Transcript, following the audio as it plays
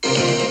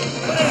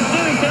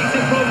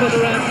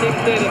Hastings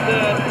cleared a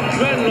third,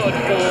 Glenn Lodge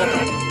fourth.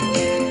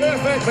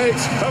 Perfect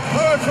mix of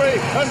poetry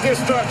and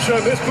destruction.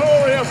 This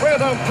glory of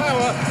rhythm,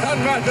 power and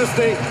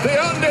majesty. The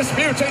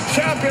undisputed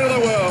champion of the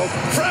world,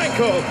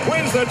 Frankel,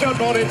 wins the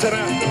Juddmonte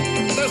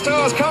International. The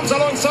Stars comes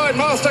alongside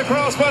Master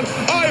Craftsman,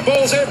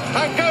 eyeballs him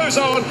and goes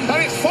on.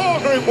 And it's 4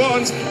 Group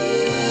 1s.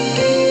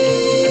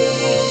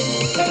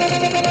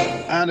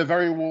 And a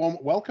very warm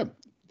welcome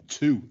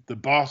to the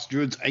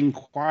Bastard's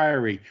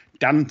Enquiry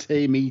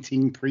Dante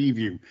meeting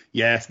preview.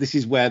 Yes, this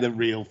is where the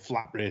real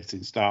flat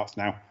racing starts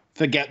now.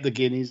 Forget the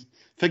Guineas.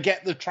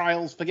 Forget the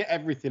trials, forget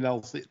everything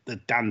else. It's the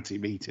Dante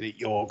meeting at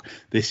York.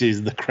 This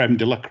is the creme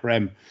de la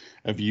creme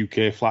of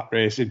UK flat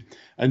racing.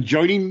 And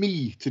joining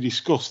me to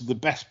discuss the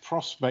best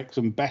prospects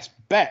and best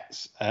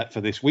bets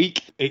for this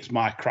week, it's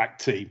my crack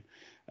team.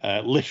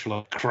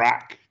 Literally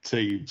crack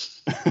team.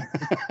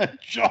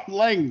 John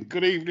Leng.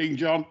 Good evening,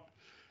 John.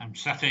 I'm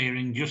sat here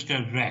in just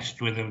a vest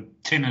with a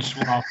tin of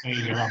swallow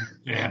feeder on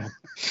the table.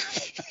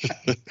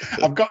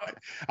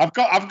 I've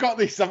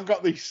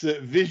got this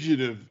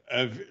vision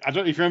of I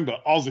don't know if you remember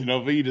Oz in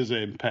Ovida's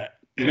in Pet.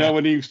 You know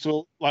when he used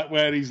to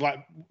wear his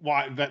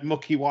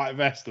mucky white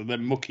vest and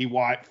then mucky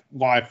white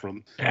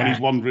front and he's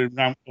wandering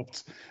around.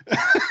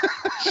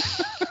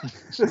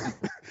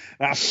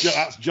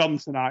 That's John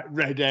tonight.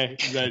 Ready.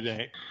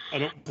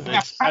 And up to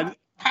this. I've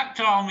packed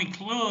all my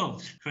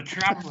clothes for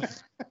travelling.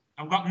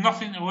 I've got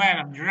nothing to wear.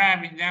 I'm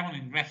driving down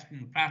in vest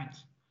and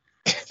pants.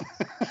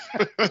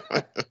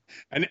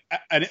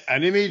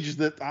 An image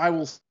that I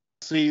will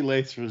see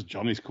later as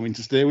John is coming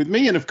to stay with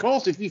me. And of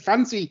course, if you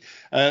fancy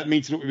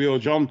meeting up with me or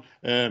John,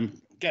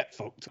 get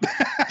fucked.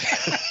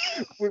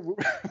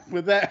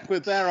 we're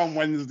there on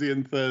Wednesday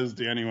and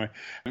Thursday anyway.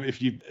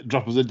 If you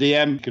drop us a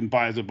DM, you can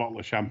buy us a bottle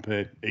of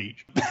champagne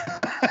each.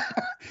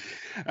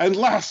 And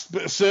last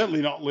but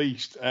certainly not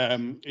least,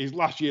 he's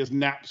last year's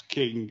Naps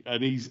King,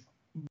 and he's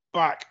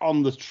back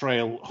on the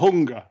trail.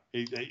 Hunger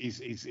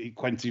is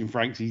Quentin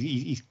Franks.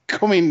 He's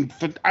coming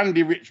for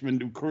Andy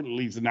Richmond, who currently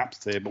leads the Naps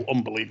table,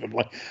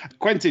 unbelievably.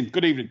 Quentin,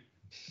 good evening.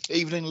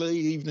 Evening, Lee.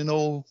 Evening,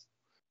 all.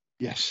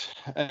 Yes.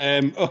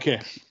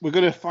 Okay, we're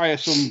going to fire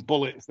some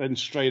bullets then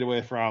straight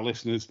away for our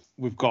listeners.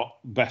 We've got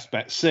best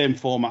bets, same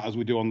format as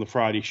we do on the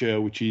Friday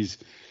show, which is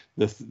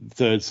the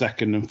third,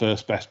 second, and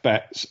first best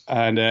bets.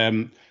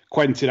 And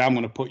Quentin, I'm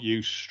going to put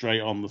you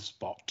straight on the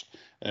spot.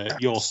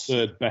 Your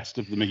third best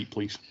of the meet,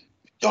 please.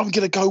 I'm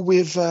going to go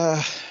with,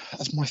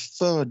 as my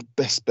third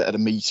best bet of the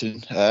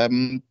meeting,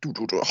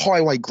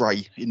 Highway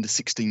Grey in the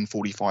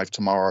 16:45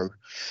 tomorrow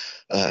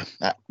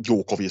at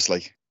York,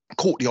 obviously.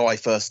 Caught the eye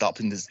first up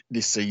in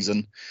this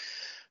season.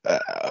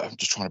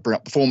 Just trying to bring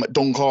up the form at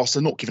Doncaster,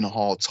 not giving a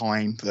hard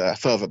time.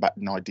 Further back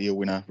than ideal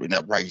in a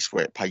race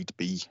where it paid to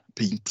be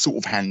sort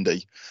of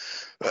handy.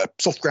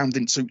 Soft ground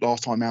didn't suit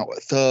last time out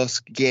at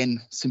Thirsk.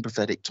 Again,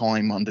 sympathetic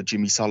time under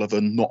Jimmy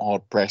Sullivan, not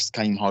hard pressed,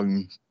 came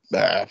home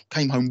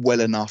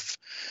well enough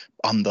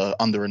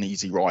under an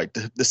easy ride.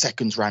 The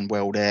seconds ran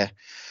well there.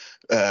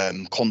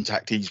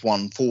 Contact, he's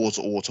won.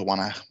 Forza Auto won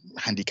a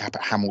handicap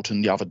at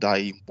Hamilton the other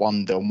day.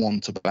 Won Del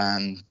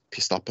Montalban,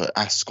 pissed up at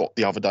Ascot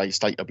the other day.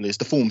 State of Bliss.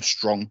 The form's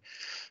strong.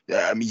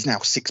 He's now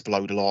 6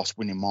 below the last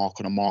winning mark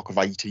on a mark of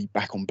 80.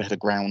 Back on better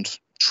ground.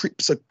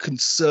 Trip's a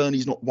concern.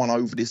 He's not won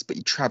over this, but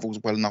he travels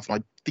well enough, and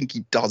I think he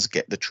does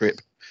get the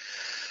trip.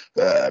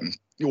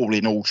 All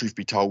in all, truth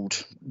be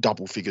told,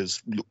 double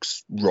figures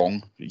looks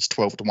wrong. He's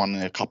 12-1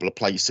 in a couple of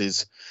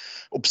places.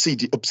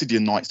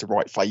 Obsidian Knight's the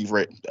right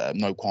favourite.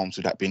 No qualms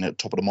with that being at the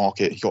top of the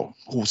market. You've got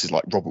horses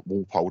like Robert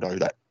Walpole, though,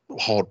 that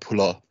hard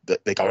puller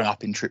that they're going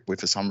up in trip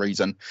with for some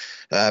reason.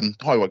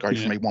 Highway Grey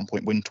for me, 1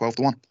 point win,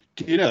 12-1.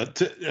 You know,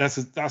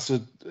 that's a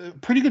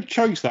pretty good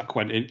choice, that,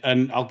 Quentin,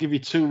 and I'll give you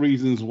 2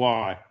 reasons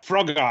why.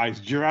 Frog Eyes,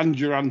 Duran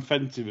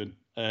Fentiman.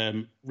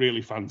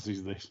 Really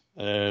fancies this,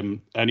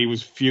 and he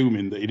was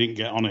fuming that he didn't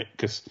get on it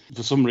because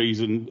for some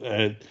reason,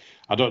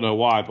 I don't know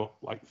why, but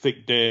like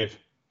Thick Dave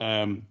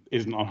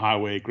isn't on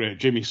Highway Grey.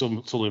 Jimmy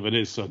Sullivan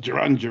is, so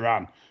Duran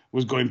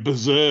was going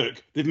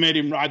berserk. They've made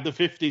him ride the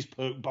 50s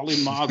perk,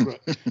 Bolin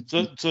Margaret.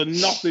 so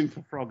nothing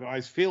for Frog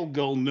Eyes. Field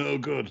goal, no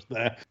good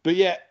there. But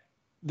yeah,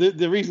 the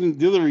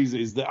other reason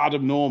is that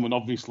Adam Norman,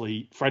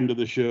 obviously friend of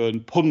the show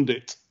and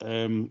pundit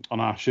on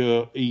our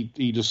show,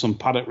 he does some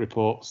paddock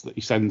reports that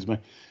he sends me.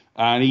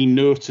 And he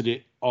noted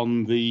it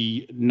on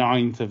the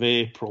 9th of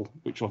April,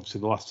 which obviously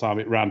the last time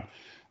it ran,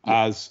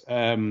 as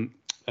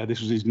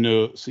this was his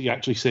notes. He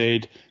actually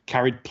said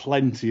carried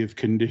plenty of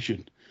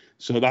condition.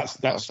 So that's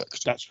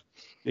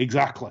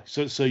exactly.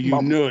 So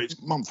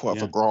it's month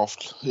worth of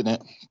graft, isn't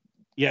it?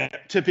 Yeah,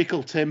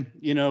 typical Tim.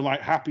 You know,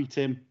 like happy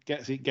Tim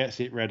gets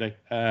it ready.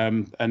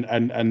 And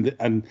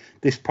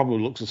this probably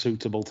looks a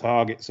suitable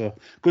target. So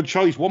good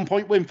choice. 1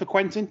 point win for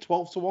Quentin.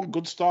 12-1.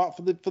 Good start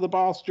for the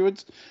Bar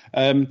Stewards.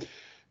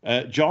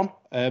 John,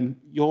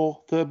 your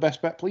third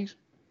best bet, please.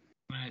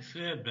 My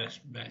third best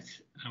bet,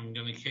 I'm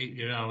going to keep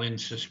you all in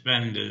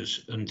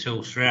suspenders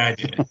until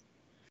Friday.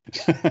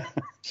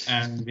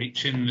 And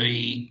it's in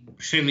the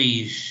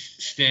Fillies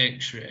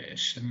Stakes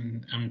race,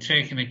 and I'm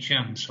taking a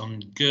chance on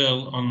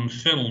Girl on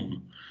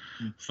Film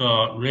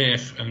for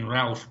Rafe and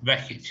Ralph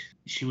Beckett.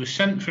 She was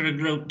sent for a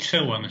Group 2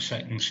 on a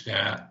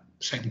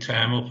second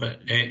time up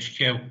at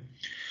HQ.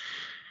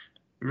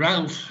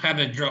 Ralph had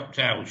her dropped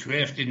out.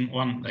 Rafe didn't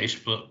want this,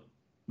 but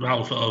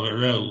Ralph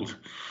overruled.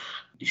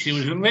 She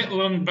was a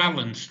little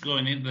unbalanced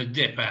going into the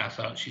dip, I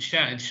thought. She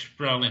started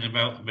sprawling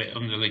about a bit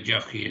under the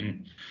jockey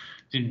and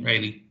didn't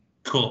really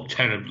cope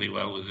terribly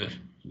well with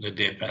the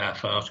dip, I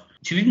thought.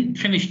 She didn't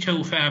finish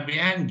too far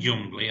behind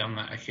Jumbly on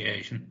that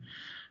occasion.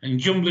 And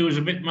Jumbly was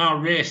a bit more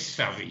race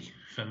savvy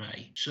for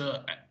me.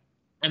 So,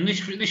 and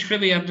this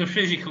filly had the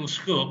physical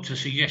scope to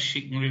suggest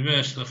she can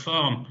reverse the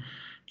form.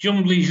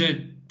 Jumbly's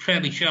a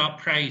fairly short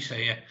price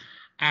here.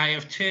 I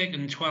have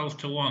taken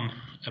 12-1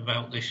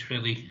 about this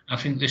filly. I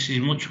think this is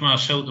much more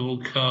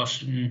suitable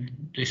course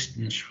and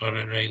distance for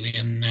her, really,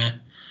 and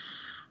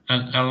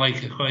I like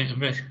her quite a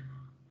bit.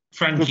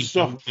 Frankie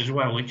as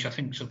well, which I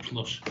think is a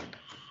plus.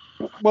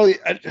 Well,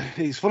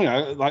 it's funny.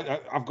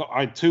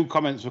 I had two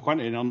comments for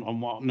Quentin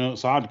on what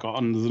notes I'd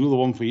got, and there's another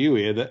one for you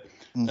here that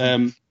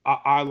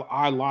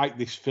I like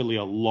this filly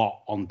a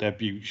lot on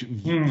debut.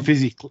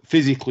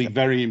 Physically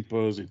very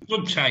imposing.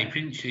 Good type,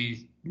 isn't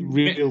she?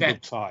 Real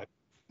good type.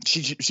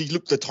 She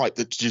looked the type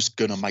that's just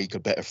gonna make a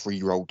better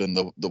 3-year-old than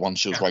the one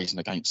she was racing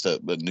against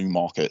at the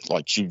Newmarket.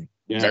 Like she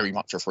very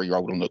much a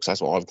 3-year-old and looks.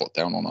 That's what I've got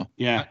down on her.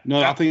 Yeah,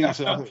 no, I think that's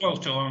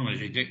 12-1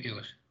 was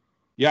ridiculous.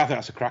 Yeah, I think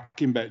that's a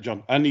cracking bet,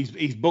 John. And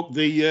he's booked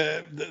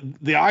the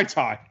eye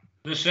tie.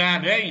 The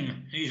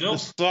sardine, he's up.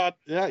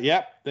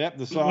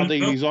 The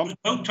sardine he's on.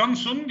 Booked on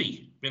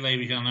Sunday,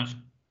 believe it or not.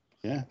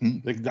 Yeah,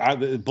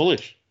 the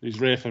bullish is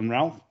Rafe and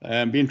Ralph.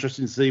 Be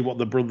interesting to see what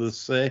the brothers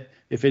say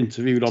if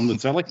interviewed on the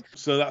telly.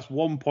 So that's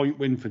 1 point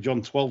win for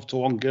John.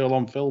 12-1 girl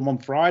on film on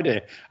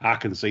Friday. I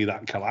can see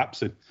that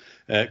collapsing.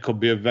 It could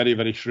be a very,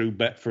 very shrewd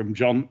bet from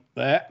John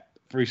there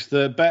for his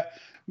third bet.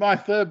 My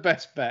third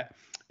best bet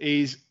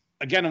is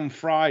again on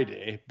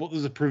Friday, but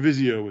there's a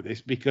proviso with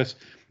this because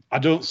I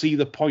don't see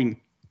the point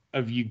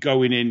of you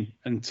going in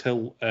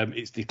until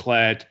it's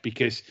declared,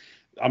 because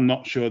I'm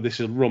not sure this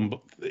will run,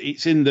 but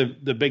it's in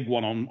the big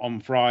one on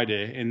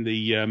Friday in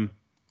the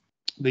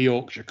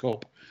Yorkshire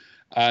Cup,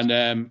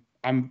 and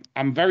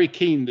I'm very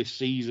keen this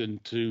season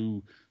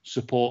to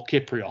support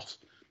Kyprios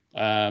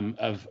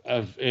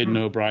of Aidan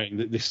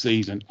O'Brien this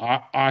season.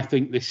 I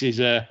think this is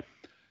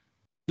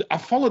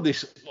I've followed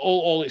this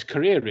all its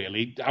career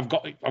really. I've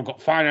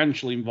got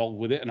financially involved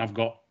with it, and I've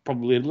got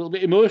probably a little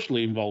bit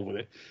emotionally involved with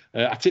it.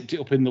 I tipped it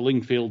up in the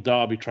Lingfield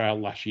Derby trial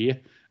last year.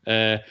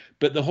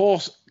 But the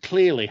horse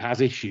clearly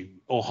has issues,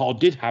 or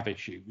did have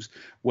issues,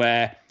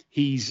 where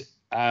he's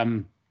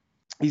a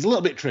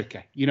little bit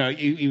tricky. You know,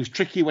 he was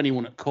tricky when he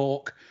won at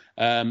Cork.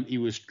 He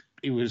was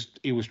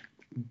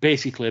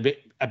basically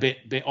a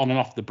bit on and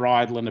off the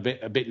bridle and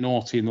a bit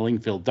naughty in the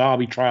Lingfield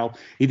Derby trial.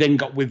 He then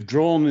got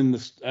withdrawn in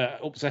the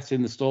upset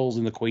in the stalls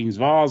in the Queen's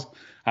Vase,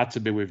 had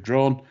to be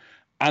withdrawn,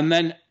 and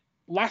then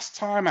last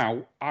time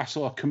out I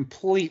saw a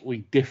completely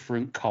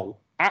different colt.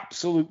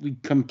 Absolutely,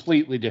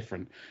 completely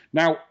different.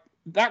 Now,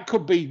 that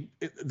could be,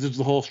 does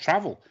the horse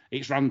travel?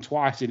 It's ran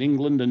twice in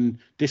England and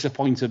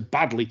disappointed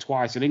badly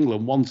twice in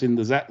England, once in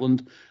the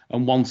Zetland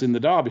and once in the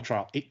Derby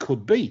trial. It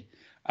could be.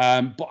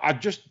 But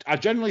I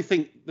generally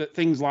think that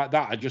things like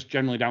that are just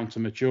generally down to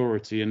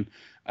maturity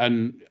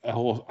and a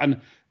horse.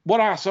 And what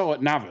I saw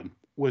at Navan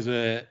was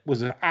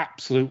an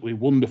absolutely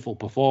wonderful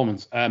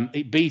performance.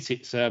 It beat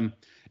its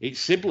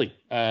Sibley,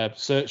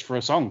 Search for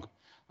a Song.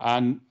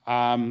 And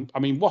I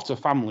mean, what a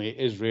family it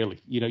is,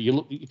 really. You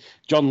know,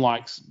 John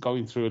likes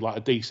going through like a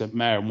decent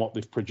mare and what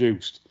they've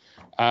produced,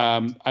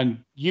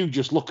 and you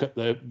just look at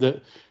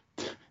the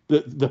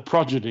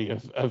progeny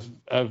of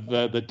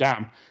the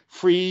dam: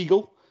 Free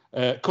Eagle,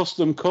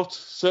 Custom Cut,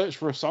 Search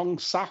for a Song,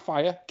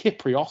 Sapphire,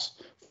 Kyprios,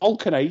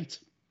 Falconate.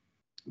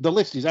 The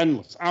list is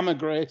endless.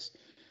 Amagrace.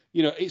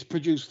 You know, it's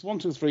produced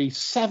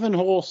 7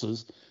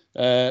 horses.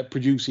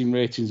 Producing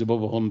ratings above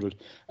 100,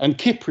 and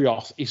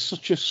Kyprios is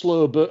such a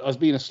has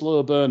been a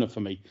slow burner for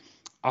me.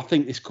 I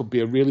think this could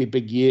be a really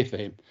big year for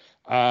him,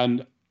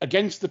 and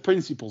against the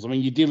principles. I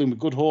mean, you're dealing with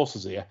good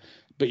horses here,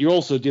 but you're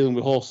also dealing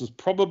with horses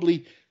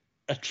probably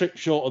a trip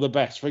short of the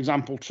best. For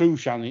example,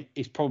 Trushan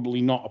is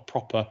probably not a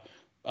proper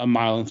 1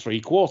 mile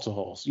 3/4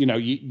 horse. You know,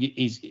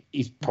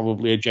 he's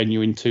probably a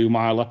genuine 2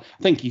 miler.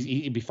 I think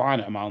he'd be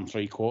fine at 1 mile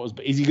 3/4,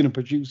 but is he going to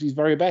produce his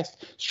very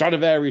best?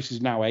 Stradivarius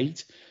is now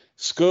 8.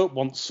 Scope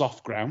wants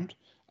soft ground,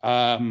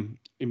 in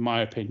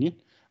my opinion.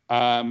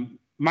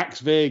 Max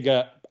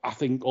Vega, I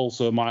think,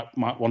 also might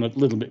want a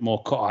little bit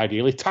more cut,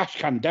 ideally.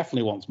 Tashkent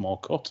definitely wants more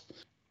cut.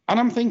 And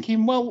I'm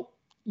thinking, well,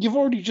 you've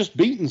already just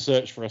beaten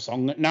Search for a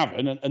Song at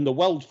Navan, and the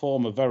Weld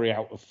form are very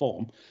out of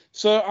form.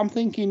 So I'm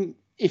thinking,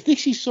 if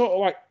this is sort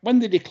of like, when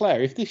they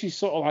declare, if this is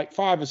sort of like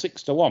 5 or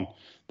 6-1,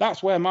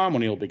 that's where my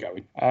money will be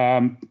going.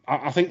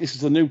 I think this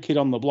is the new kid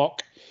on the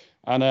block.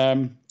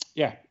 And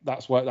yeah,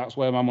 that's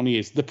where my money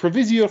is. The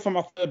proviso for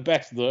my third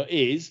best, though,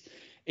 is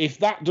if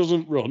that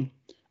doesn't run,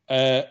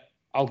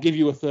 I'll give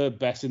you a third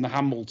best in the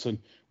Hamilton,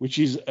 which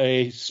is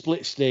a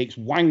split stakes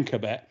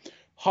wanker bet,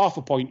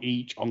 0.5 point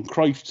each on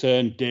Cruyff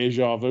Turn,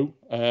 Deja Vu,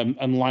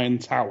 and Lion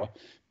Tower.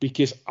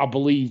 because I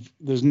believe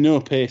there's no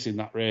pace in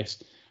that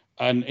race.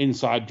 And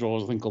inside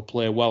draws, I think, will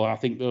play well. I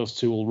think those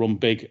two will run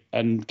big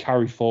and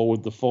carry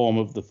forward the form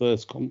of the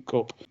First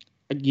Cup.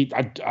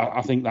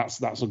 I think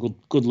that's a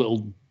good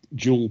little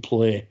dual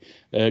play.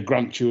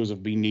 Grant Chewers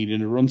have been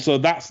needing a run, so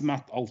that's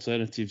my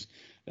alternatives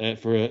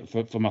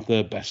for my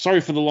third best.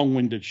 Sorry for the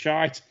long-winded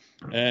shite.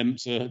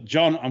 So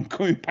John, I'm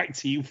coming back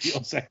to you for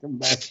your second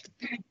best.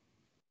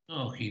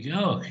 Okie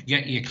doke,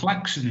 get your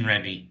klaxon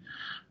ready.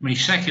 My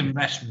second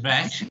best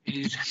bet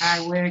is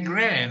Highway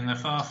Grey in the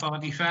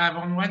 4:45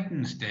 on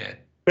Wednesday.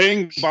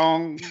 Bing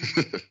bong.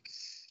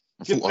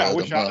 I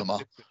wish I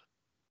had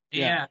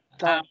Yeah,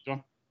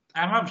 I'm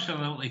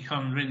absolutely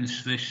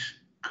convinced this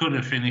could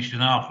have finished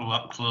an awful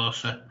lot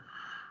closer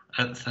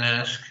at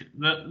Thirsk.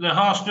 The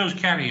horse does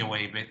carry a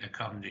wee bit of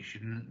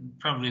condition,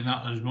 probably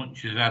not as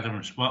much as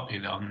Adam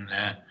spotted on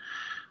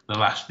the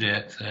last day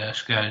at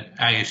Thirsk.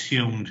 I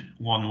assumed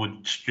one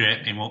would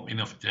straighten him up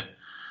enough to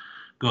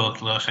go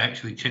close. I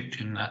actually tipped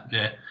him that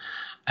day.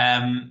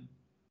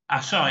 I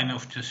saw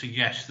enough to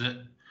suggest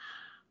that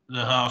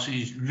the horse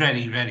is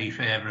very, very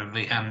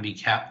favourably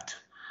handicapped.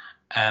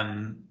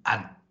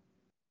 I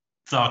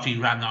thought he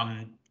ran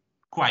on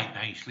quite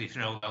nicely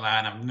through the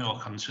line. I've no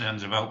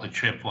concerns about the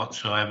trip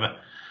whatsoever.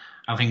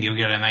 I think he'll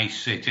get a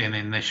nice sit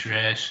in this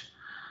race.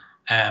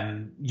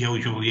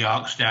 Usual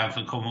York stars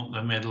will come up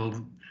the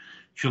middle.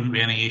 Shouldn't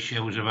be any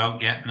issues about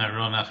getting a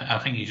run. I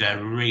think he's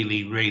a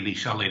really, really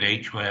solid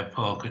each-way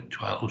poke at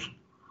 12s.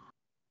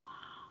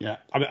 Yeah,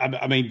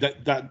 I mean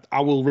that I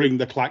will ring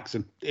the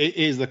klaxon. It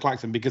is the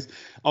klaxon because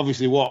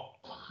obviously what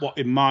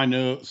in my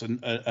notes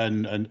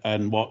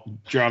and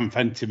what Joran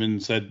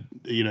Fentiman said,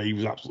 he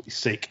was absolutely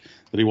sick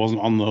that he wasn't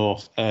on the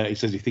horse. He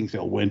says he thinks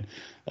it'll win.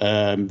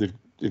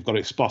 They've got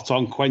it spot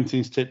on.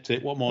 Quentin's tipped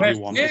it. What more do you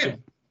want? Dave?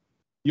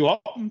 You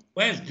what?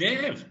 Where's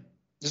Dave?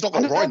 He's not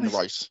got right in the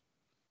race.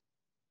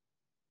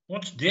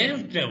 What's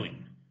Dave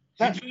doing?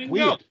 That's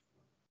weird.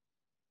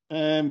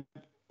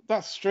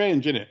 That's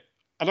strange, isn't it?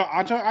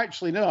 I don't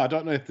actually know. I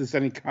don't know if there's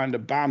any kind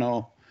of ban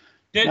or.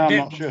 I'm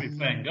not sure.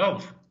 Playing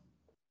golf.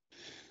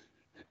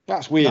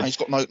 That's weird. No, he's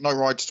got no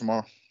rides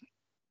tomorrow.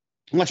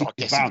 Unless I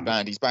guess he's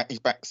banned. He's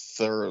back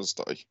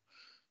Thursday.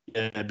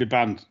 Yeah, be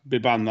banned.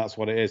 That's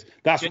what it is.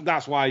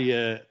 That's why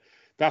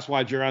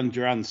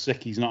Duran's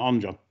sick. He's not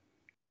on, John.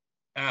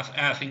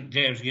 I think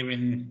Dave's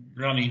giving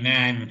Ronnie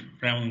 9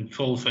 round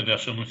Fulford or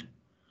something.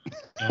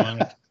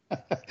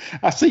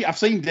 I've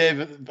seen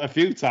Dave a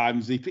few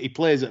times. He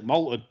plays at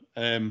Malton.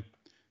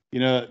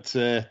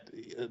 At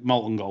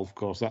Malton Golf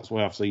Course. That's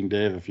where I've seen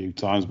Dave a few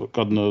times. But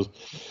God knows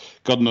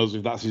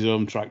if that's his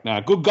home track now.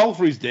 Good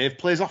golfer is Dave.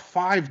 Plays off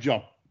 5,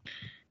 John.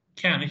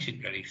 Can't hit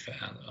it very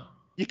far though.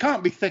 You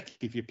can't be thick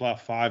if you play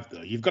off 5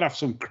 though. You've got to have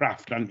some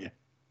craft, haven't you?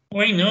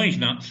 Well, you know he's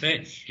not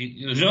thick.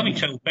 There's only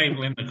 2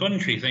 people in the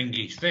country think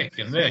he's thick,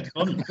 and they're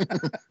cunt.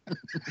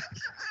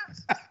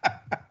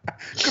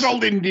 Good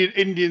old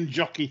Indian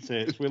jockey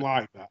tapes. We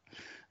like that.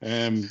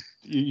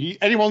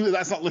 Anyone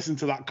that's not listened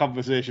to that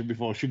conversation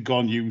before should go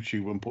on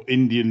YouTube and put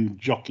Indian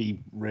jockey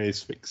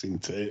race fixing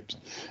tapes,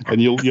 and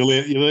you'll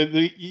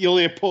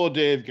hear poor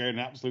Dave going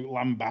absolute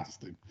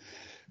lambasting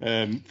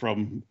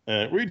from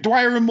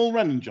Dwyer and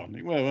Mulrennan, John.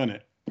 It were, weren't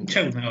it?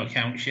 2 no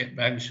account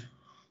shitbags.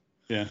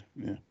 Yeah.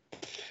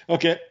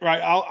 Okay,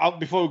 right. I'll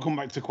before we come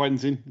back to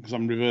Quentin, because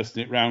I'm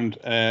reversing it round.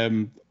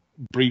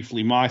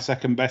 Briefly, my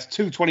second best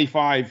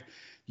 225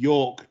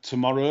 York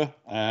tomorrow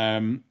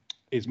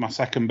is my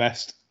second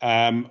best.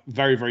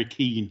 Very, very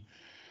keen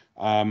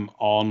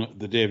on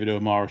the David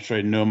O'Mara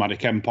train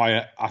Nomadic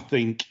Empire. I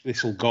think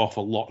this will go off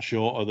a lot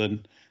shorter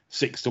than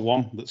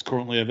 6-1 that's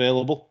currently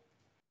available.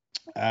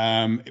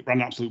 It ran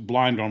an absolute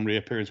blind on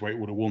reappearance where it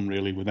would have won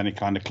really with any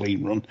kind of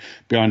clean run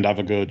behind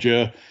Avago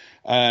Joe.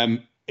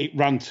 It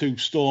ran 2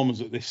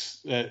 Stormers at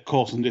this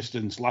course and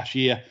distance last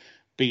year,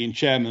 being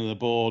chairman of the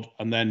board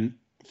and then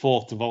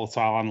 4th to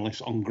volatile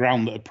analyst on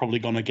ground that had probably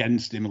gone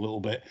against him a little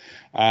bit.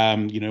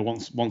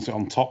 Once it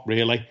on top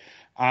really,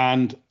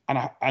 and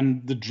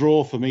the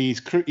draw for me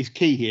is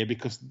key here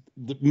because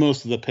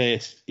most of the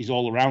pace is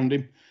all around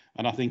him,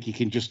 and I think he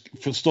can just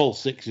for stall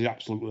 6 is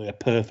absolutely a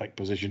perfect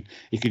position.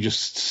 He could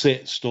just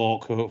sit,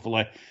 stalk,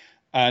 hopefully,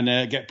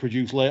 and get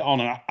produced late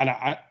on.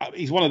 And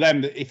he's one of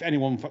them that if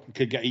anyone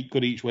could get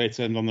good each way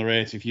turns on the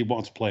race, if you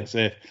want to play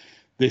safe.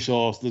 This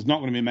horse, there's not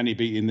going to be many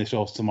beating this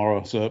horse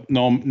tomorrow. So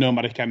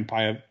Nomadic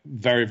Empire,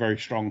 very, very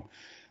strong.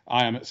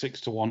 I am at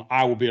 6-1.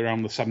 I will be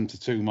around the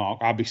 7-2 mark.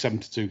 I'll be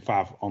 7-2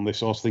 fav on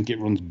this horse. I think it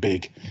runs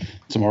big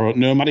tomorrow.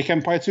 Nomadic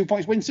Empire, 2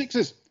 points, win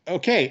 6s.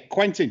 Okay,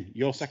 Quentin,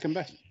 your second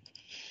best.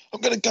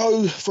 I'm going to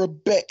go for a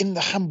bet in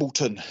the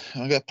Hambleton.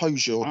 I'm going to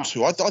pose you on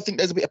 2. I think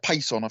there's a bit of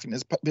pace on. I think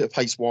there's a bit of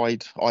pace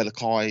wide. Isle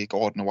Kai,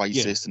 Garden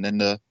Oasis, and then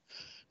the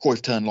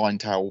Cruyff Turn Line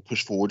Towel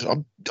push forward.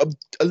 I'm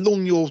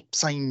along your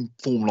same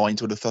form line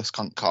to the First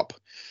Cup.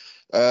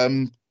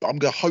 I'm going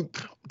to hope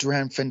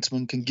Duran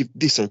Fentiman can give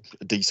this a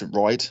decent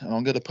ride, and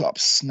I'm going to put up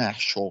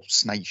Snash or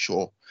Snash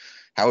or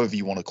however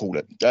you want to call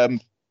it.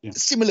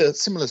 Similar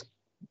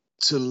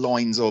to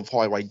lines of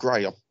Highway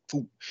Grey. I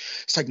thought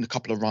it's taken a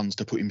couple of runs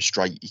to put him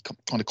straight. He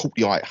kind of caught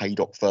the eye at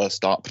Haydock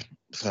first up,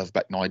 further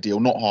back than ideal,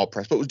 not hard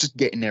pressed, but was just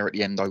getting there at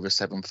the end over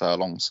 7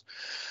 furlongs.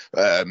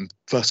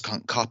 First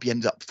cup, he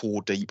ended up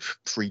 4 deep,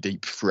 3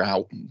 deep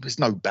throughout. It's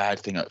no bad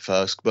thing at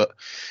first, but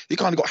he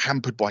kind of got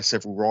hampered by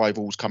several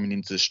rivals coming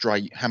into the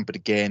straight, hampered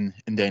again,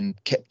 and then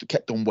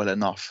kept on well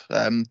enough.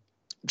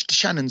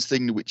 Shannon's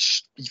thing,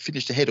 which he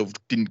finished ahead of,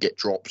 didn't get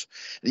dropped.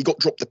 He got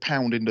dropped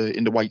 £1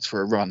 in the weights for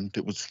a run.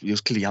 He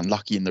was clearly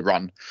unlucky in the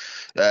run.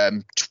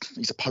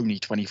 He's a pony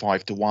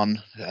 25 to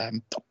 1. I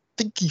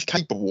think he's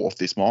capable of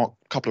this, Mark.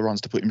 A couple of runs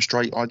to put him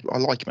straight. I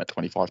like him at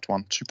 25 to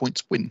 1. 2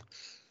 points win.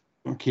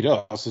 Okay,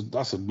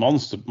 that's a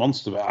monster.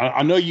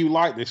 I know you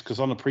like this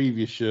because on a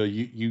previous show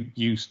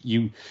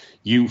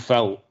you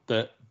felt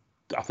that,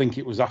 I think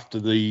it was after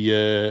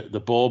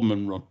the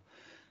Boardman run.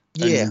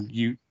 Yeah.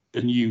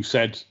 And you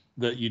said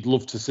that you'd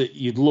love to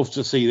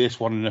see this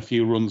one in a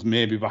few runs,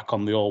 maybe back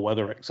on the all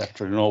weather,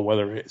 etc. and all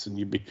weather hits, and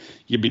you'd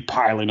be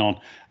piling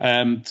on.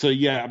 So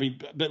yeah, I mean,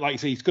 but like I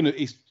say,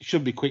 it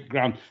should be quick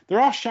ground. There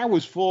are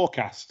showers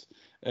forecast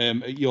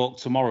at York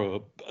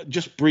tomorrow.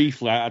 Just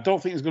briefly, I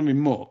don't think there's going to be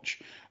much,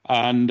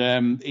 and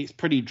it's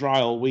pretty dry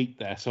all week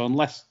there. So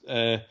unless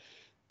they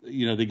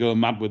go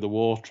mad with the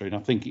watering, I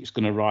think it's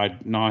going to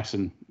ride nice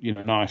and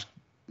nice.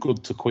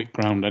 Good to quick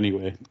ground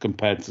anyway,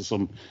 compared to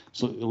so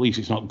at least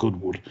it's not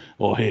Goodwood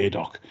or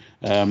Haydock.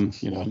 We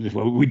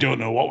don't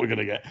know what we're going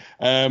to get.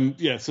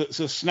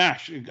 So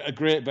Snash, a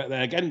great bet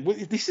there again.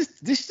 This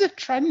is a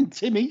trend,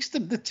 Tim Easter,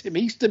 the Tim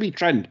Easterby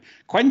trend.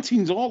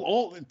 Quentin's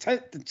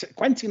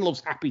Quentin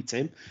loves Happy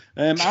Tim.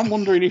 I'm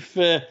wondering if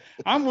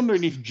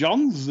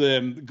John's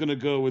going to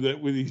go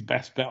with his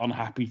best bet on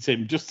Happy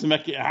Tim just to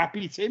make it a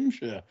Happy Tim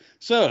show.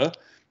 So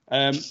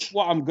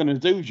what I'm going to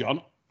do,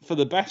 John, for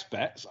the best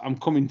bets, I'm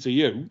coming to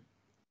you.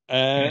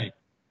 Is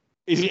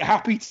it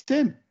Happy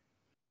Tim?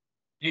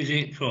 Is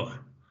it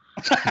fuck?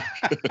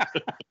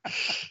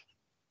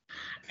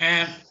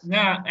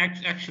 No,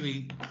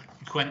 actually,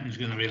 Quentin's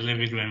going to be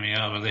livid with me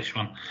over this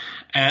one.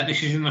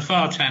 This is in the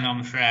 410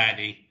 on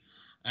Friday,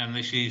 and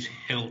this is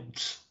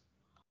Hilts.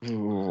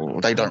 Ooh,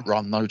 they don't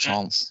run, no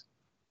chance.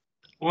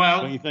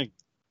 Well, what do you think?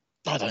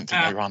 I don't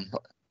think they run.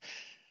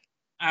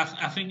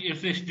 I think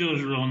if this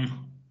does run,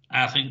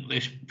 I think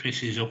this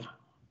pisses up.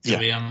 To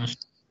be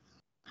honest,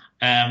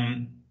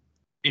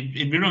 he'd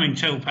be running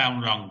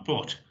 £2 wrong,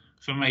 but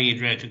for me, he'd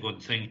rate a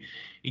good thing.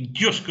 He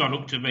just got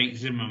up to beat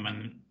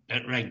Zimmerman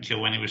at Reg 2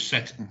 when he was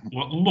set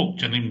what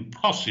looked an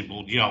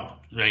impossible job,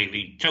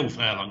 really. 2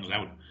 furlongs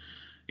out,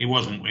 he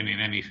wasn't winning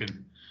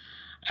anything.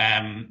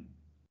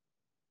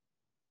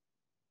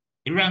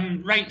 He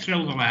ran right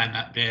through the line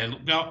that day.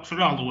 Looked for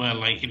all the world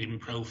like he'd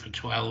improved for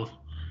 12.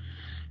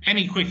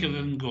 Any quicker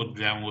than good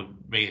ground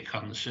would be a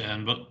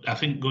concern, but I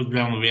think good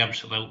ground will be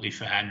absolutely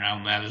fine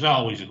round there. There's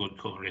always a good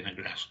cover in the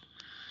grass.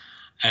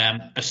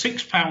 A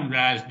 £6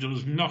 rise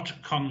does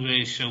not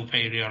convey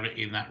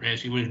superiority in that race.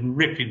 He was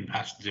ripping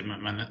past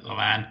Zimmerman at the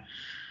line.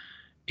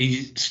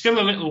 He's still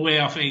a little way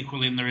off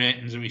equaling the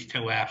ratings of his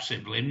 2 half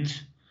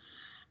siblings.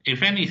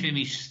 If anything,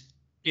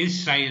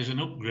 his sire's an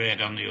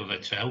upgrade on the other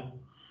 2.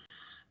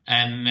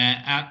 And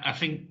I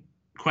think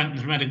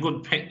Quentin's made a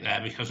good pick there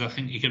because I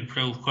think he could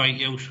prove quite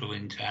useful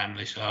in time,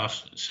 this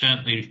horse.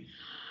 Certainly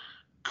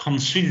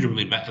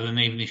considerably better than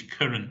even his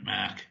current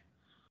mark.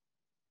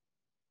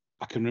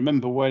 I can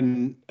remember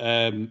when,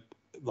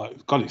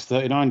 it's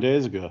 39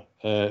 days ago.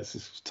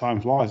 Time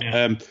flies.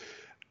 Yeah.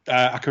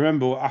 I can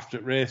remember after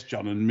the race,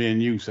 John, and me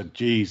and you said,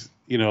 geez,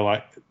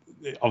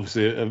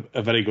 obviously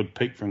a very good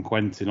pick from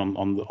Quentin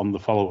on the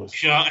followers.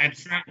 Short-head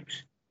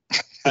Franks.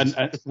 And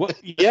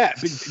but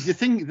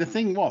the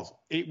thing was,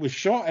 it was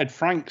short-head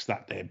Franks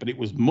that day, but it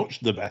was much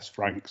the best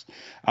Franks.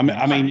 I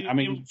mean,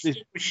 it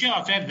was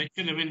short-head that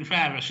should have been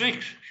 5 or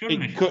 6,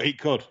 shouldn't it?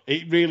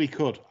 It really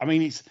could. I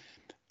mean, it's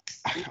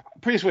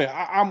pretty sweet.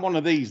 I'm one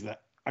of these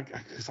that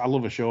I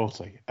love a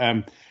shorty.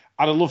 I'd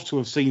have loved to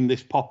have seen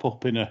this pop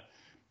up in a.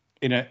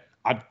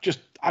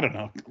 I don't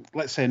know,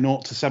 let's say 0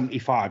 to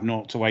 75,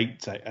 0 to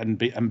 80,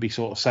 and be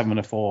sort of 7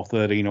 or 4,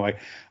 13 away,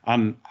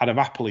 and I'd have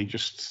happily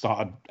just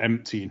started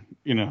emptying,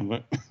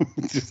 I'd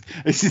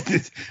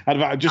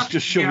have just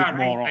shoved it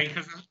more on.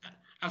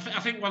 I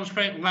think once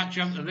people latch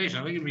onto this, I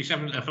think it'd be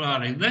 7 to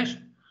 4 in this.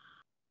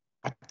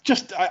 I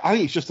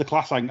think it's just a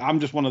class thing. I'm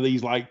just one of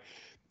these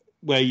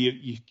where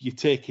you're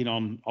taking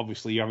on,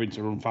 obviously you're having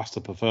to run faster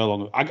per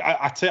furlong.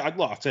 I take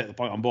the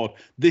point on board.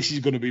 This is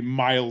going to be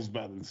miles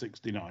better than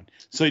 69.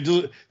 So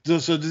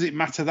does it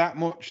matter that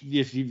much?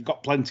 If you've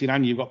got plenty in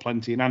hand, you've got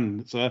plenty in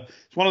hand. So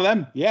it's one of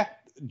them. Yeah,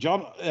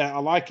 John, I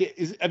like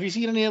it. Have you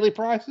seen any early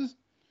prices?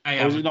 I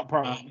have. Or is it not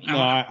price? No,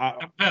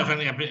 I'm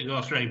perfectly happy to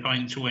go 3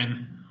 points to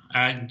win.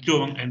 I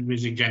don't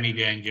envisage any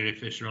danger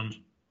if this runs.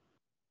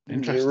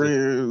 Interesting.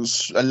 There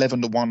is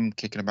 11 to 1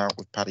 kicking about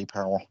with Paddy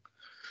Power.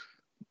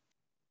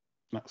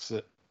 That's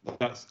it.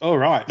 That's all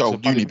right. Oh, so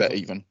Unibet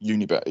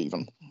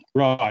even.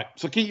 Right.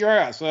 So keep your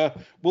eye out. So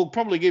we'll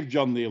probably give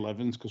John the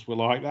 11s because we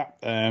like that.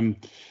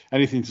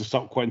 Anything to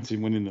stop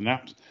Quentin winning the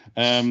naps.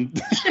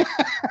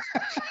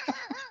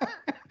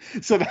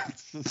 So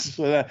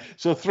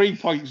 3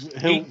 points.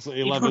 Hilts at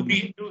 11.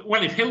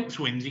 If Hilts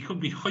wins, he could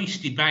be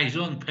hoisted by his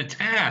own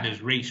petard,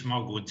 as Rees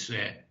Mogg would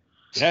say.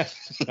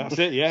 Yes, that's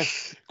it.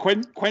 Yes,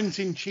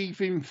 Quentin chief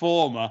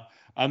informer,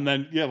 and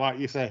then like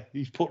you say,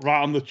 he's put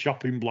right on the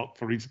chopping block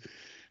for his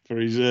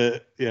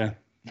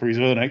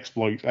own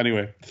exploits.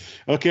 Anyway,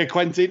 okay,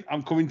 Quentin,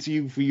 I'm coming to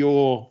you for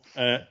your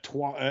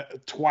twa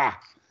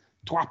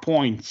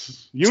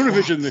points.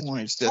 Eurovision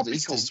points.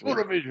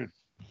 Eurovision.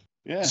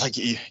 Yeah, it's like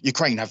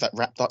Ukraine have that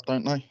wrapped up,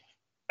 don't they?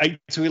 8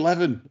 to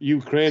 11,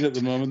 Ukraine at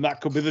the moment.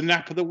 That could be the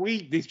nap of the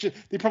week.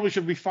 They probably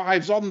should be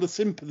 5s on the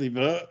sympathy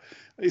vote.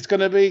 It's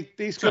going to be.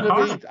 It's a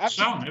horrible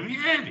song. Have you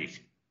heard it?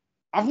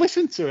 I've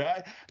listened to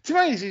it. To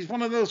me, it's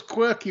one of those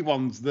quirky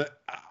ones that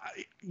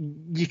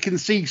you can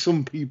see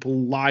some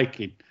people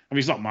liking. I mean,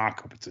 it's not my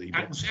cup of tea.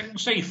 I can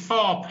see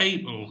 4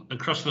 people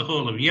across the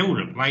whole of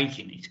Europe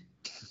liking it.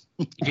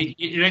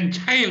 You're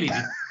entirely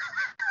aren't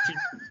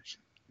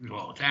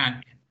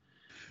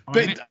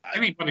you?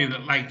 Anybody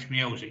that likes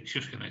music is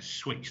just going to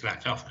switch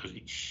that off because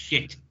it's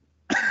shit.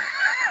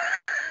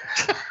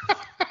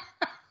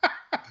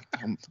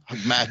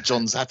 Mad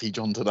John's happy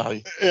John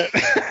today.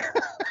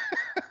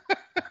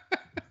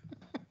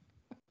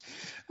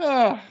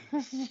 Yeah.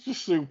 This is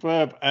just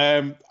superb.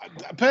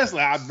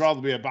 Personally, I'd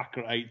rather be a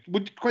backer at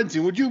 8.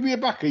 Quentin, would you be a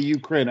backer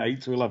Ukraine at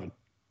 8 to 11?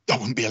 I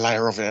wouldn't be a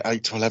layer of it at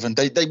 8 to 11.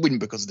 They win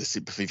because of the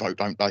sympathy vote,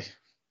 don't they?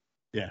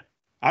 Yeah.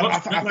 I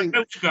think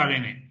Belarus got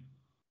in it.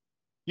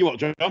 You what,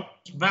 John?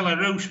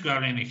 Belarus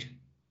got in it.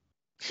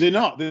 They're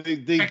not.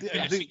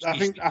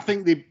 I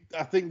think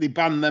they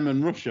banned them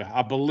and Russia.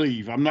 I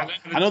believe. I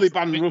know they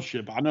banned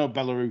Russia, but I know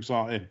Belarus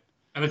aren't in.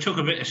 And they took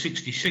a bit of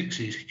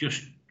 66s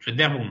just for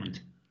devilment.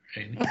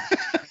 Really.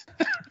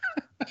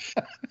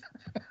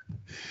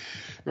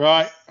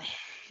 Right.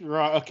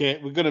 Okay,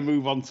 we're going to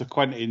move on to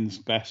Quentin's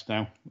best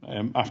now.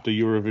 After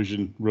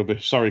Eurovision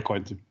rubbish. Sorry,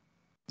 Quentin.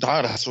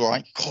 No, that's all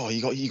right. Oh,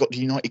 you got the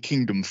United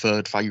Kingdom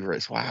third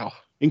favourites. Wow.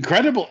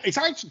 Incredible. It's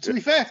actually, to be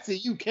fair to the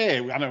UK,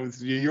 I know it's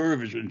the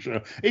Eurovision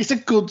show. It's a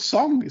good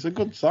song.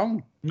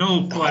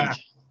 No plan.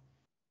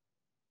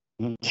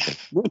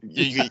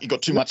 You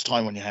got too much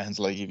time on your hands,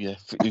 Lee.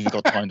 If you've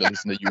got time to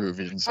listen to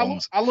Eurovision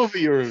songs. I love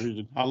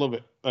Eurovision. I love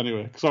it.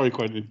 Anyway, sorry,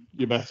 Quentin.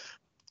 Your best.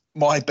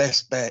 My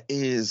best bet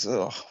is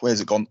where's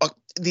it gone?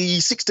 The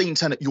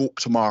 16-10 at York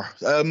tomorrow.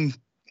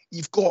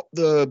 You've got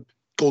the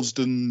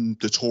Gosden,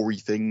 the Tory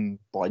thing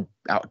by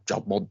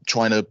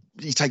trying to.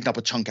 He's taking up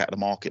a chunk out of the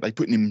market. They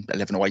put him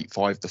 11.08,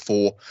 5 to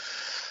 4.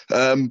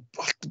 I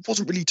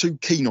wasn't really too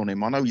keen on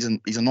him. I know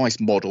he's a nice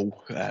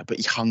model, but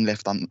he hung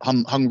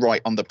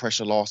right under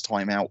pressure last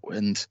time out,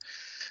 and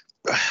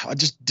I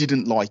just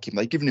didn't like him.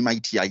 They've given him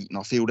 88, and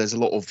I feel there's a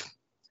lot of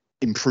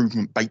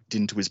improvement baked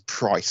into his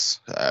price.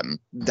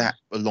 That,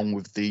 along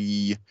with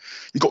you've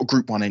got a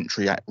Group 1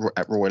 entry at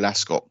Royal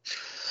Ascot.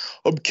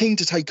 I'm keen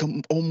to take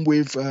him on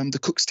with the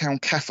Cookstown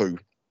Cafu.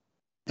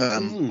 I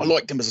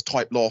liked him as a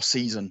type last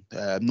season.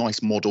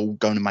 Nice model,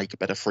 going to make a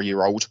better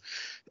 3-year-old.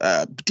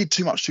 Did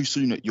too much too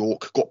soon at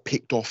York. Got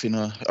picked off in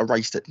a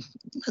race that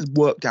has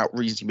worked out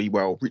reasonably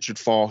well. Richard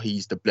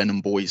Fahey's the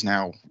Blenheim boys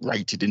now,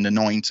 rated in the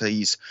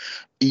 90s.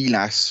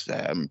 Elas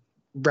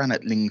ran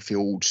at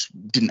Lingfield,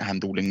 didn't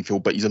handle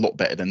Lingfield, but he's a lot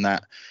better than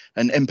that.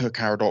 And Emperor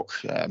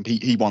Caradoc,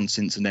 he won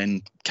since and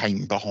then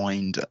came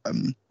behind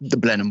the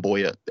Blenheim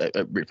boy at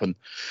Ripon.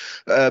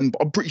 I'm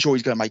pretty sure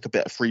he's going to make a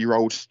better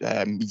 3-year-old.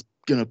 He's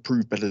going to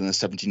prove better than a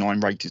 79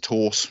 rated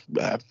horse.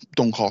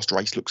 Doncaster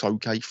race looks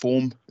okay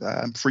form.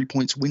 3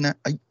 points win at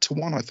 8 to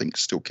 1, I think,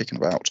 still kicking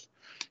about.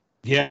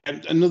 Yeah,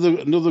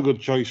 another good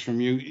choice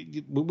from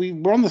you. We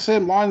were on the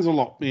same lines a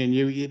lot, me and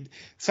you.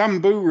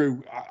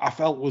 Samburu, I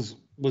felt was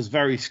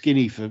very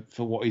skinny for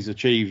what he's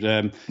achieved.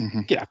 Yeah,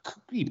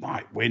 he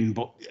might win,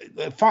 but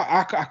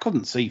I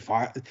couldn't see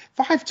 5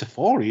 to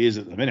 4 he is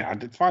at the minute. I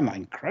did find that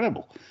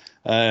incredible.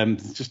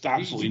 Just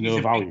absolutely no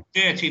value.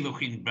 Dirty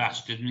looking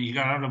bastard, and he's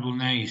got horrible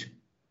knees.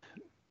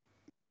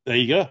 There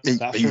you go.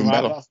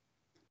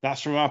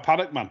 That's from our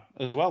paddock man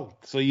as well.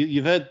 So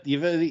you've heard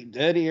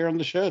it here on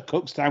the show.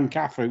 Cookstown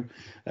Cafu.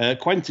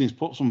 Quentin's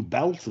put some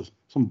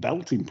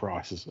belting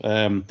prices.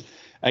 8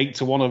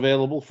 to 1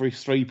 available for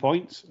his 3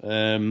 points.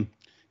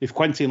 If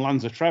Quentin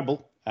lands a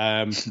treble,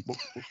 we're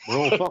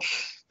all up.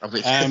 I'll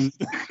be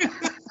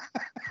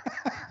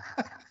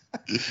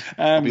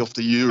off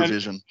to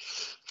Eurovision.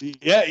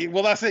 Yeah,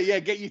 well, that's it. Yeah,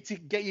 get your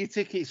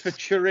tickets for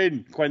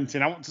Turin,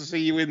 Quentin. I want to see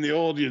you in the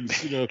audience,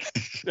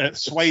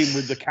 swaying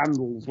with the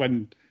candles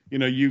when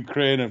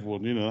Ukraine have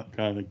won, that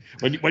kind of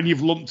thing. When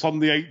you've lumped on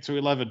the 8 to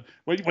 11,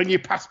 when you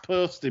pass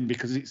posting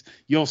because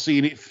you're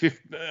seeing it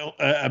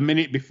a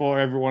minute before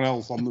everyone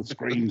else on the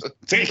screens,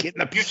 taking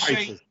the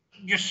prices.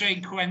 You see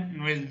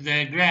Quentin with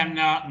Graham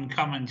Norton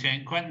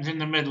commenting. Quentin's in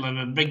the middle of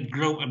a big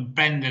group of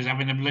benders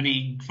having a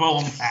bloody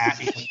foam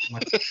party.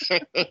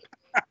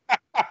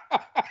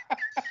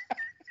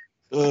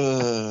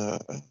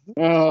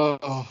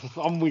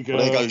 On we go.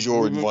 Well, there goes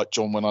your invite,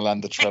 John, when I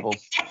land the treble.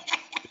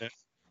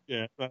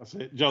 Yeah, that's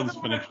it. John's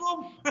finished.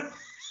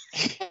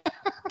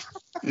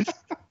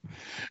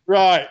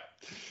 Right.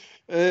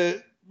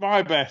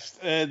 my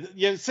best.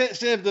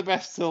 Save the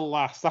best till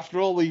last.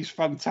 After all these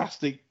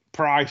fantastic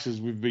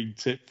prices we've been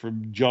tipped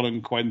from John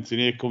and Quentin,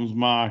 here comes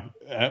my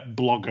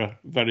blogger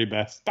very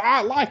best. But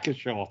I like a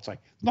shorty.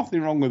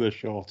 Nothing wrong with a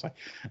shorty.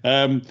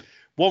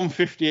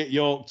 150 at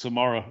York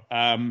tomorrow.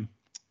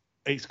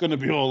 It's going to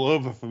be all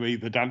over for me,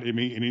 the Dante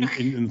meeting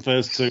in the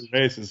first two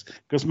races,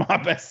 because my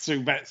best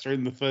two bets are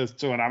in the first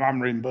two, and I'm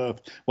hammering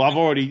both. Well, I've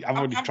already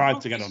tried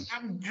to get on.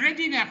 I'm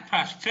dreading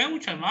 2:30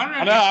 tomorrow.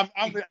 I know.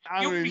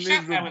 You'll be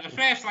sat there with a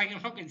face like a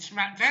fucking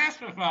smacked ass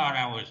for 4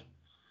 hours.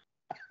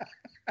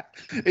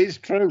 It's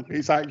true.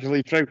 It's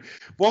actually true.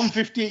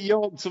 150 at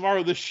York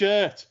tomorrow. The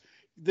shirt.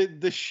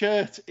 The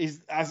shirt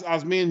is,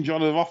 as me and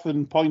John have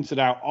often pointed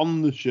out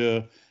on the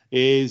show,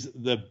 is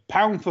the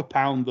pound for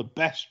pound the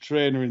best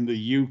trainer in the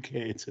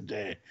UK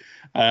today.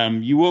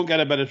 You won't get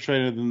a better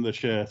trainer than the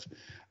shirt.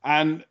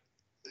 And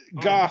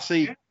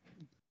Garcia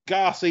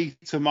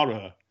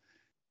tomorrow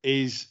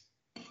is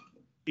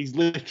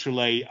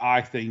literally,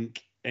 I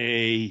think,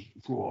 this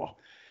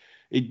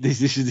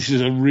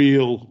is a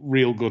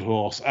real good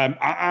horse.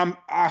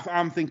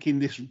 I'm thinking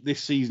this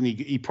season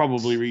he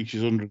probably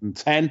reaches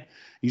 110.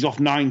 He's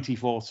off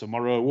 94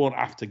 tomorrow. Won't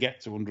have to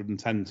get to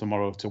 110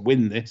 tomorrow to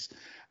win this.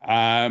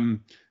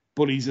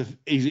 But he's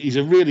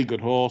a really good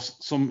horse.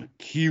 Some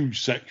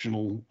huge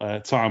sectional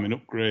timing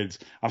upgrades.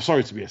 I'm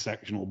sorry to be a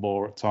sectional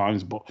bore at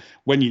times, but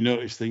when you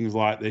notice things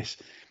like this,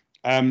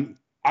 I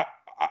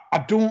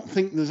don't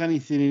think there's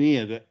anything in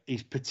here that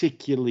is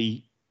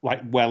particularly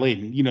like well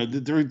in. You know,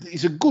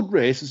 it's a good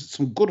race. There's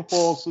some good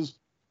horses,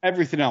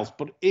 everything else.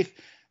 But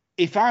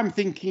if I'm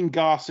thinking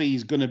Garcia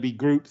is going to be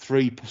Group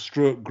 3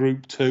 stroke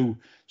Group 2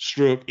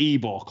 stroke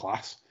Ebor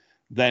class,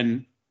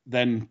 then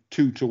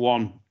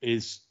 2-1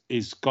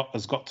 has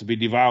got to be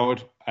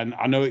devoured. And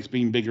I know it's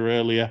been bigger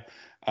earlier,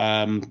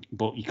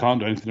 but you can't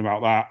do anything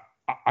about that.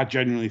 I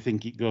genuinely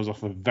think it goes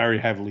off a very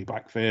heavily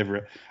back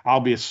favourite. I'll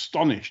be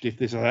astonished if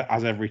this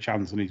has every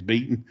chance and he's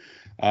beaten.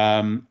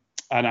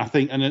 And I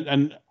think,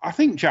 and I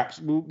think, chaps,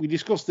 we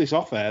discussed this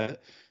off air.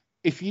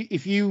 If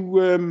you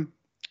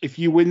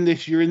win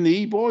this, you're in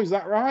the Ebor. Is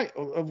that right?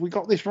 Or have we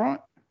got this right?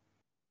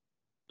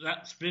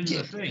 That's been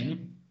the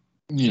thing.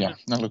 Yeah,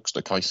 that looks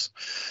the case.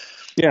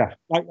 Yeah,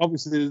 like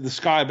obviously the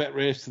Sky Bet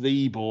race to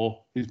the Ebor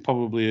is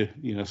probably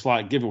a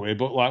slight giveaway,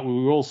 but like we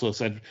also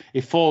said,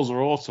 if Forza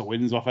Auto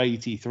wins off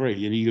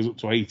 83 and he goes up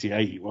to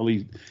 88, well,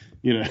 I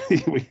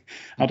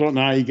don't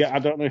know how you get. I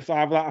don't know if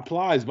that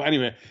applies, but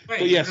anyway. Wait,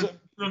 but yes,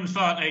 run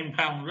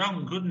 £14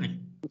 wrong, couldn't he?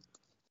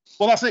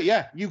 Well, that's it.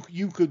 Yeah,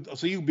 you could.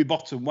 So you'd be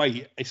bottom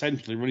weight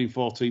essentially running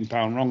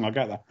 £14 wrong. I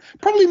get that.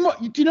 Probably more.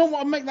 Do you know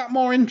what would make that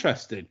more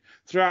interesting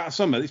throughout the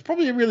summer? It's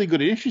probably a really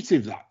good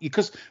initiative that,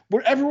 because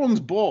everyone's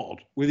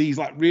bored with these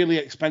like really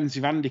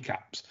expensive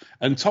handicaps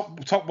and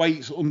top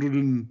weights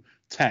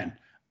 110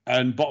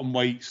 and bottom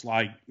weights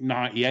like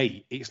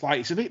 98.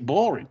 It's a bit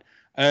boring.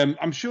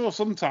 I'm sure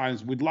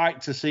sometimes we'd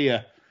like to see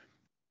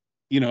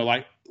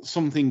like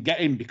something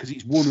get in because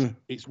it's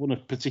won a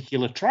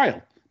particular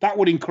trial. That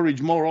would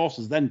encourage more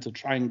horses then to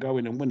try and go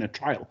in and win a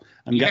trial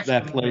and get their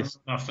place.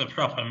 Off the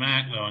proper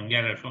mark, though, and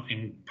get a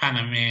fucking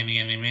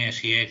Panamanian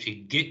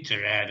emaciated git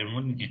to ride him,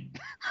 wouldn't you?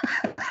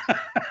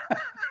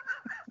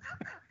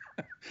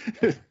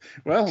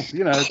 Well,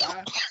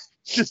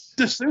 just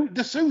De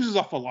Souza's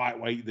off a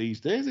lightweight these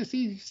days.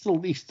 He's still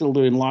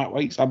doing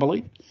lightweights, I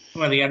believe.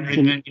 Well, he hasn't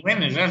ridden any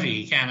winners, has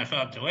he? He can't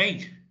afford to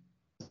wait.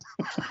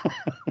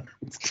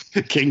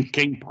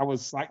 King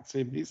Powers sacked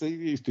him.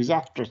 It's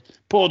disastrous.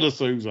 Poor De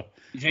Souza.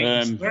 He's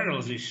eating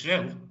squirrels, he's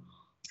still.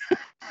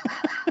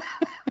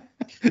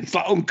 It's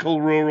like Uncle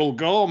Rural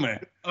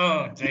Gourmet.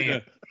 Oh,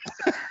 dear.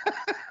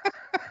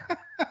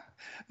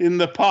 In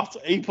the pot.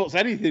 He puts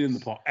anything in the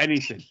pot.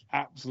 Anything.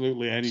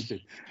 Absolutely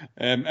anything.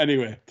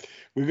 Anyway,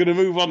 we're going to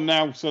move on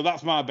now. So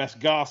that's my best.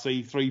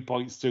 Garcia, 3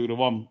 points,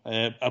 2-1.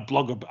 A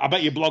blogger. I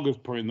bet your blogger's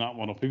putting that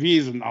one up. If he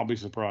isn't, I'll be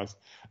surprised.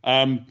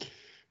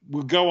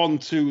 We'll go on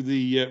to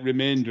the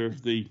remainder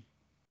of the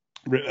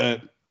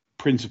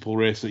principal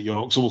race at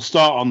York. So we'll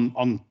start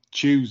on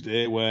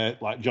Tuesday, where,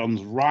 like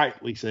John's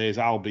rightly says,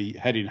 I'll be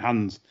heading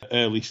hands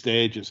early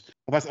stages.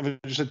 Have I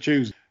just said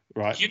Tuesday?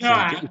 Right. You know,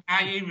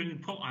 I even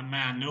put on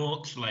my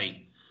notes, like,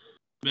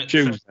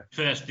 Tuesday.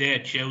 First day,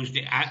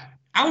 Tuesday.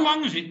 How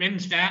long has it been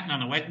starting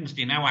on a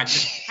Wednesday now? I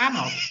just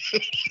cannot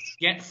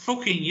get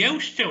fucking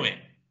used to it.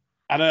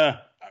 And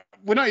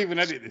we're not even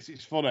editing this.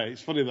 It's funny.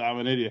 It's funny that I'm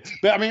an idiot.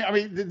 But I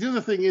mean, the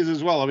other thing is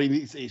as well. I mean,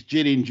 it's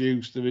gin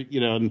induced, But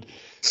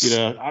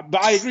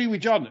I agree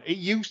with John. It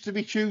used to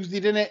be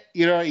Tuesday, didn't it?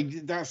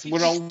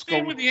 We're old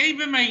school. With the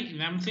Eva meeting,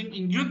 I'm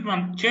thinking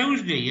Judgment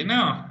Tuesday,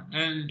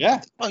 And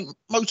yeah,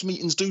 most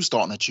meetings do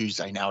start on a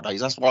Tuesday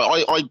nowadays. That's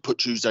why I put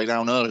Tuesday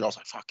down early. I was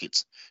like, fuck,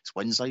 it's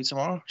Wednesday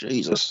tomorrow.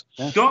 Jesus.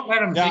 Yeah. Don't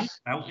let them think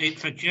about it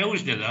for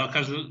Tuesday though,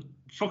 because the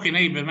fucking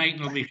Eva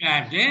meeting will be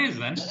 5 days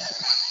then.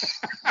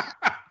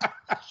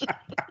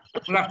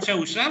 We'll have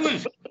 2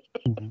 sellers.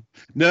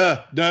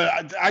 No.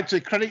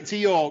 Actually, credit to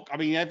York. I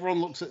mean, everyone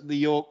looks at the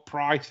York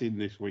pricing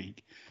this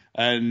week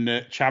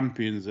and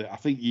champions it. I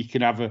think you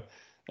can have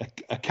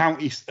a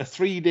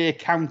 3-day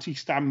county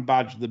stand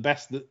badge, the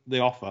best that they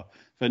offer,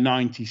 for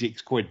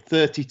 96 quid.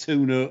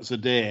 32 notes a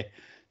day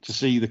to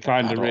see the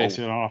kind of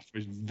racing on offer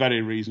is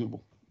very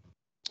reasonable.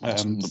 Not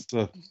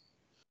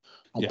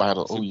bad at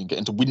all. You can get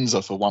into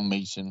Windsor for one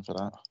meeting for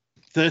that.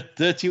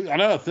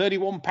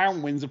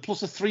 31 Windsor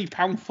plus a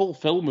 £3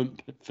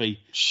 fulfilment fee.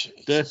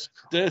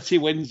 Dirty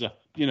Windsor,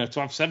 to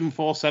have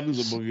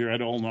 747s above your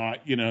head all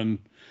night, and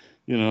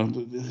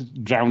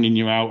drowning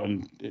you out,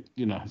 and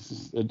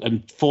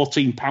and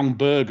 £14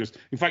 burgers.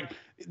 In fact,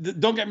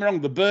 don't get me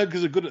wrong, the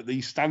burgers are good at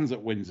these stands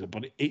at Windsor,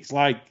 but it's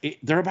like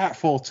they're about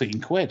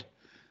 14 quid.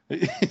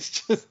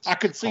 It's just, I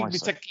could see me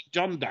taking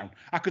John down.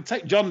 I could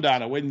take John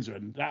down at Windsor,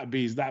 and that'd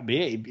be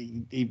it.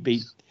 He'd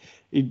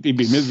be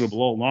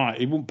miserable all night.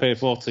 He wouldn't pay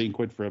 14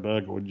 quid for a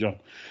burger with John.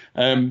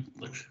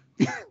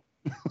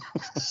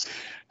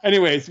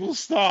 Anyways, we'll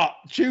start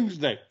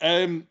Tuesday.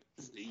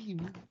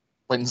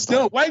 Wednesday.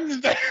 No,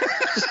 Wednesday.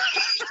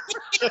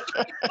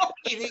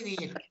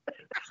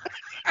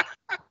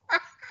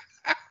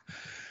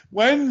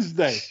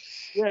 Wednesday.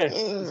 Yes.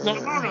 It's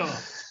not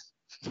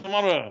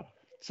tomorrow.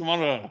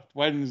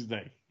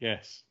 Wednesday.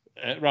 Yes.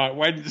 Right,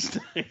 Wednesday.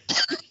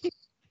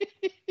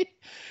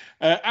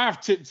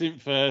 I've tipped him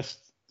first.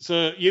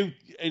 So you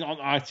on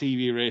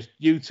ITV race,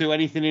 you two,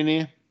 anything in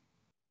here?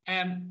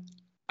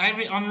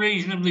 On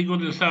reasonably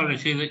good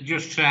authority that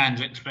Just Trine's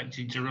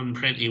expected to run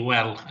pretty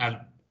well. I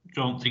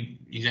don't think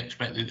he's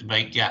expected to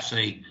beat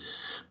Gassi,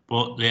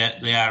 but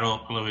they are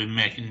hopeful of him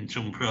making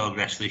some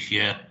progress this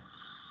year.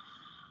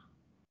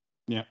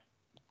 Yeah.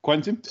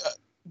 Quentin?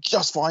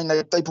 Just fine.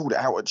 They pulled it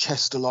out at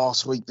Chester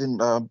last week,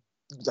 didn't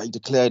they?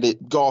 Declared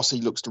it.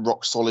 Garcia looks the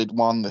rock solid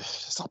one.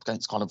 It's up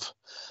against kind of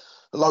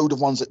a load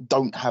of ones that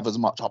don't have as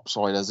much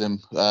upside as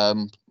him.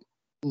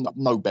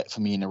 No bet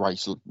for me in the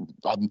race,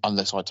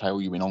 unless I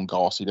tail you in on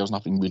Garcia. There was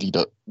nothing really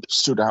that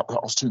stood out that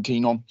I was too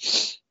keen on.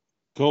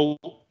 Cool.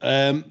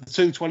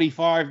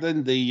 225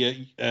 then,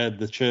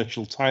 the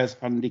Churchill Tyres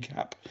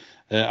handicap.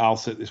 I'll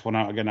sit this one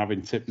out again,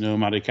 having tipped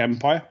Nomadic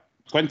Empire.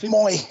 Quentin?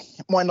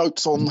 My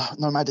notes on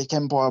Nomadic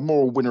Empire: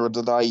 moral winner of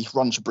the day,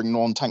 run should bring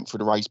on, tank for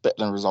the race, better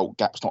than result,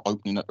 gaps not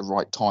opening at the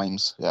right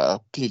times.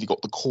 Clearly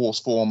got the course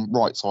form,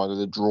 right side of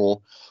the draw,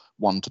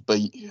 one to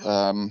beat.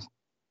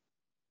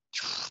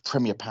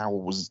 Premier Power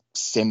was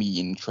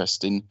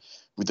semi-interesting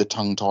with the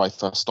tongue tie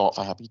first start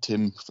for Happy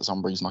Tim. For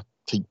some reason, I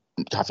keep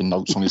having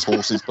notes on his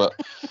horses, but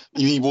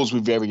he was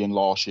with Varian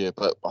last year,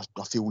 but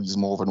I feel he's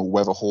more of an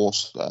all-weather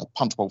horse.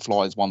 Punchbowl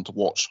Fly is one to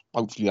watch.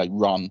 Hopefully they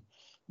run.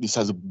 This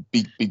has a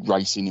big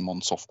race in him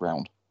on soft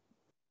ground.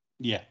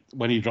 Yeah,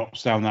 when he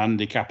drops down the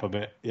handicap a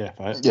bit. Yeah.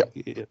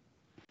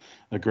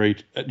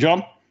 Agreed.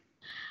 John?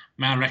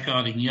 My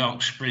record in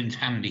York Sprint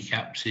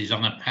handicaps is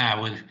on a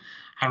par with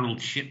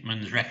Harold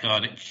Shipman's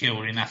record at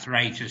curing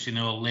arthritis in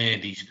old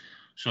ladies,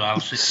 so I'll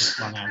sit this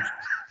one out.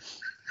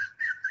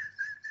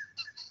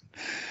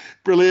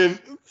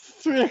 Brilliant.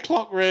 3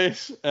 o'clock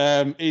race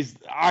is,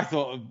 I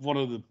thought, one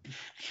of the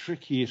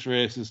trickiest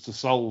races to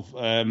solve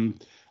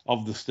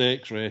of the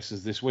stakes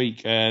races this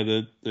week.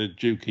 The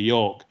Duke of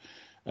York.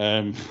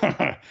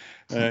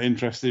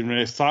 Interesting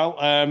race style.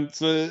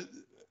 So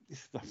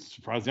I'm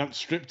surprised they haven't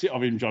stripped it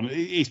of him, John.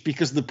 It's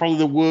because probably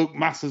the woke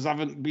masses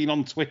haven't been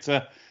on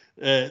Twitter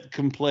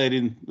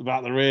complaining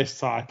about the race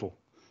title.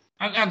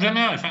 I don't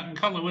know if I can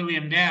call it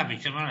William Darby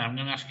tomorrow. I'm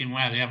going to ask him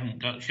why they haven't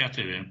got shot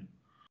of him.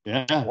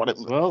 Yeah, they've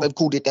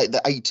called it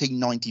the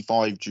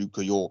 1895 Duke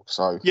of York.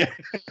 So yeah,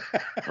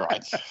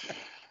 right,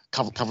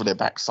 cover their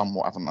back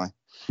somewhat, haven't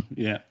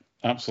they? Yeah,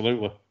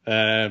 absolutely.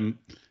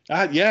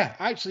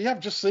 Actually, I've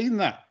just seen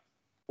that.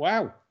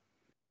 Wow,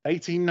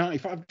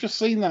 1895. I've just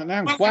seen that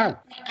now. Well, wow.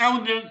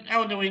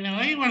 How do we know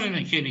he wasn't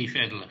a kiddie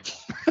fiddler?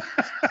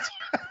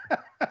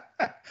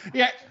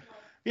 Yeah,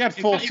 he had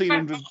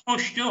 1,400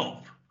 pushed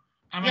up.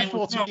 I mean,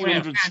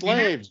 1,400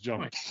 slaves,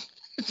 John.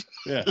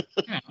 Yeah.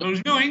 There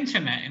was no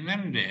internet in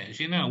them days,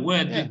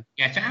 word didn't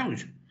get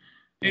out.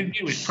 He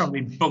was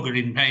probably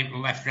buggering people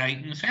left, right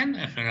and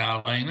centre for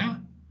all I know.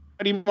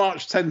 And he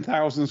marched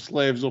 10,000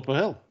 slaves up a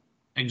hill.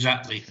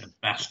 Exactly, a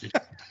bastard.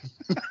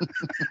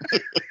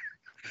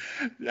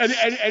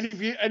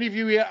 Any of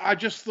you here, I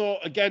just thought,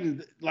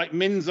 again, like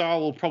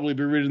Minzal will probably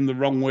be ridden the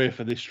wrong way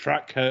for this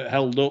track,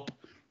 held up,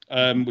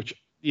 which,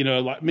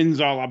 like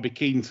Minzal I'd be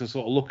keen to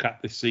sort of look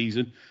at this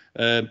season,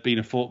 being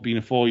a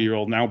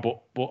 4-year-old now,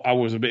 but I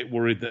was a bit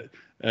worried that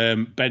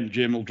Ben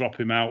Jim will drop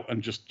him out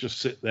and just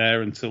sit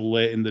there until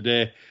late in the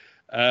day.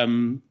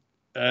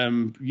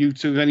 You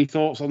two, any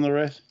thoughts on the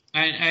race?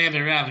 I had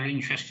a rather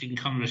interesting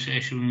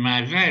conversation with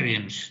my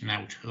variant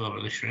snout over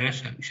this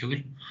race,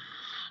 actually.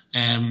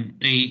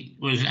 He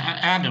was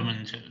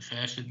adamant at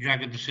first that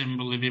Dragon the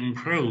Symbol had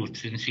improved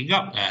since he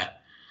got there.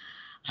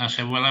 I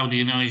said, well, how do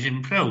you know he's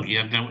improved? You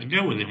had nothing to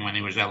do with him when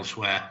he was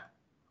elsewhere.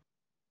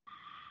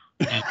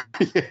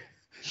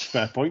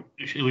 Fair point.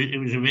 It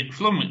was a bit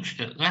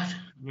flummoxed at that.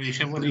 But he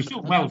said, well, he's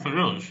done well for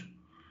us.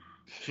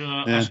 So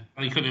I said,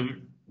 he could have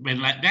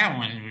been let down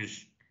when he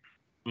was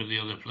with the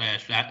other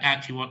players.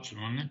 Archie Watson,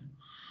 wasn't it?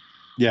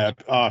 Yeah,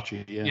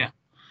 Archie, yeah.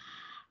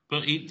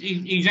 But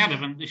he's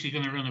adamant this is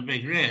going to run a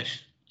big race.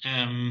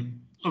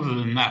 Other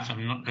than that,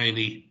 I'm not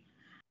really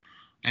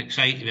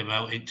excited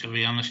about it, to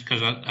be honest,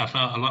 because I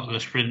thought a lot of the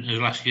sprinters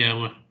last year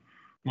were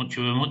much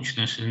of a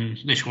muchness, and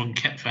this one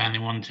kept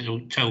finding one to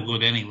tell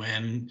good anyway,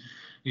 and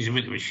he's a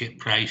bit of a shit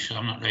price, so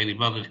I'm not really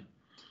bothered.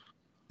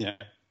 Yeah.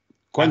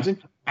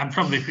 Quentin? I'd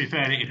probably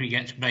prefer it if he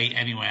gets bait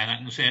anyway, and I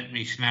can say to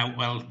me snout,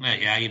 well,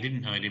 yeah, you didn't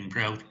know he'd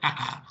improved.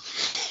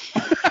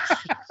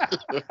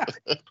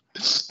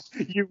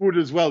 You would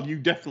as well. You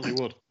definitely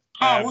would.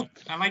 I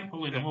like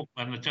pulling them up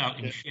when they're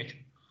talking shit.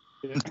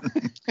 Yeah.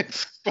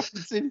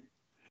 Quentin?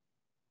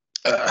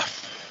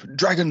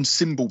 Dragon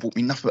Symbol brought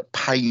me nothing but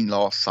pain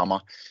last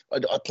summer.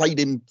 I played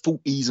him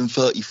 40s and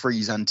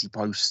 33s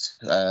anti-post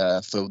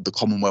for the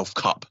Commonwealth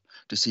Cup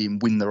to see him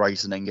win the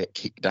race and then get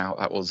kicked out.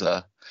 That was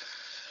a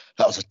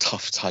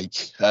tough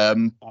take.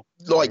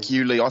 Like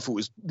you, Lee, I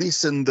thought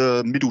this and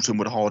the Middleton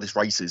were the hardest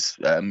races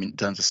in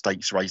terms of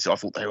stakes races. I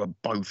thought they were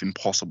both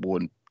impossible,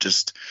 and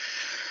just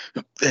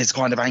there's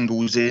kind of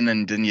angles in,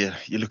 and then you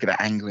look at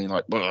that angle and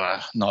you're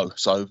like, no.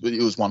 So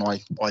it was one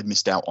I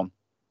missed out on.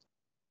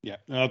 Yeah,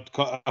 I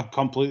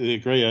completely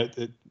agree. I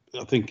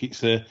think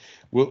it's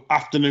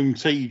afternoon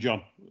tea,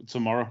 John.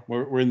 Tomorrow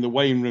we're in the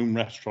Wayne Room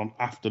restaurant.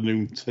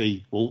 Afternoon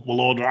tea.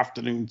 We'll order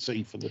afternoon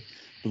tea for the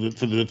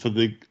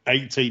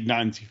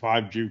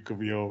 1895 Duke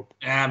of York.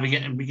 Yeah, we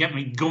get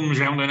me gums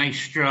round a nice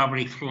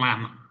strawberry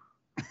flan.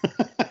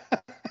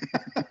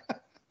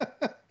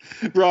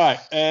 Right,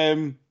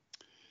 the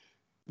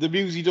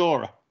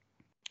Musidora.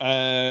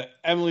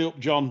 Emily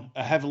Upjohn,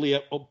 heavily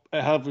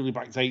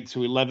backed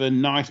 8-11.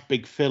 Nice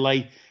big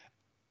fillet.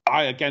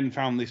 I again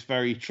found this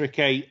very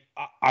tricky.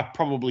 I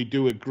probably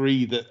do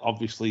agree that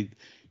obviously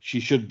she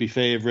should be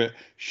favourite.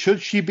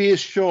 Should she be as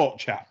short,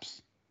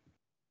 chaps?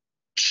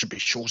 Should be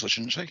shorter,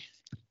 shouldn't she?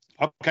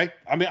 Okay.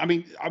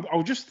 I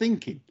was just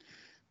thinking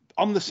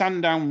on the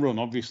Sandown run.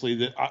 Obviously,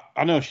 that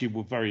I know she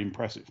was very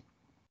impressive,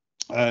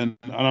 and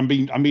I'm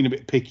being a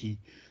bit picky.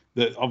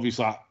 That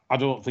obviously I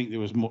don't think there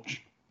was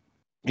much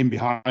in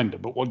behind her,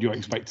 but what do you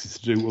expect her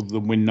to do other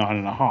than win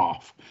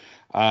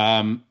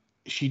 9.5?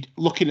 She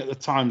looking at the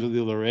times of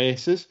the other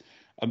races,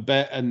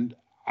 and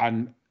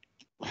I'm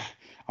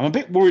a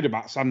bit worried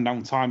about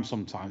Sandown time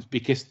sometimes,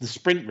 because the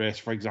sprint race,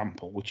 for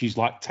example, which is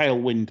like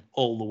tailwind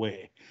all the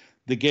way,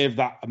 they gave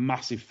that a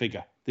massive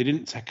figure. They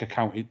didn't take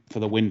account for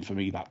the win for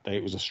me that day.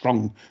 It was a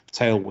strong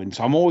tailwind,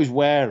 so I'm always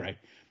wary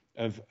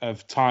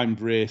of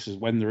timed races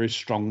when there is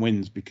strong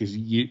winds, because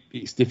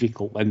it's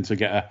difficult then to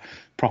get a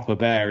proper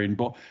bearing.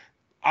 But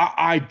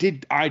I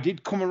did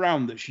come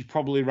around that she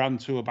probably ran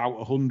to about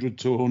 100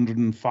 to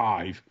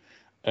 105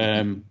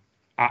 at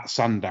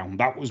Sandown.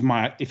 That was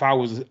if I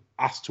was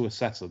asked to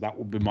assess her, that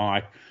would be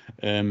my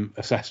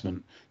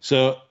assessment.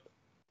 So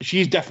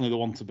she's definitely the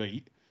one to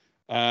beat.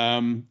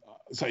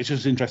 So it's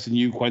just interesting.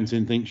 You,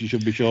 Quentin, think she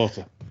should be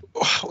shorter?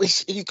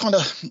 She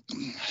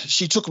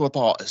took them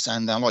apart at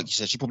Sandown. Like you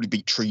said, she probably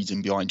beat Trees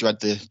in behind. You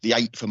had the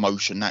 8 for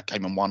Motion, that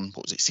came and won,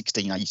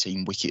 16,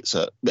 18 wickets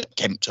at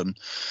Kempton.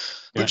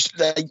 Which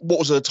what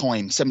was her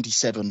time?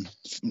 77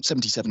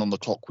 on the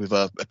clock with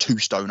a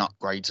 2-stone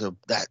upgrade. So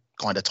that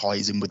kind of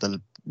ties in with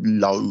a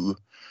low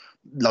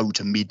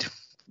to mid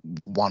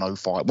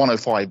 105,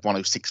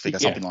 106 figure,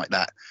 something like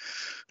that.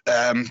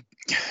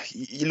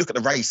 You look at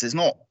the race,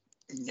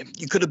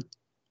 you could have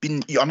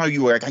been, I know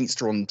you were against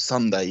her on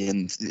Sunday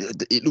and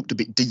it looked a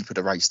bit deeper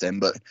the race then,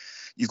 but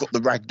you've got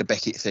the Ragda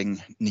Beckett thing,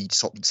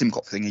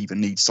 Simcox thing even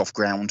needs soft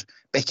ground.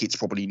 Beckett's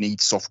probably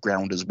needs soft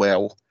ground as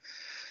well.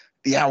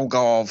 The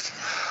Algarve,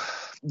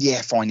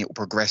 fine, it'll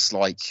progress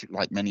like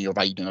many of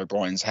Aidan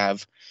O'Brien's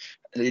have.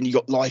 And then you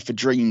got Life of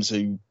Dreams,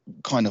 who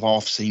kind of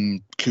half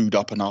seemed clued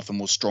up enough and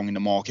was strong in the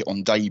market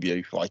on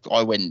debut. Like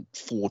I went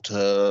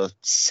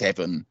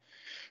 4-7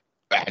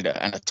 and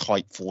a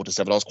tight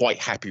 4-7. I was quite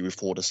happy with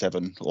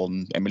 4-7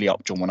 on Emily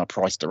Upjohn when I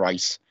priced the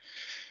race.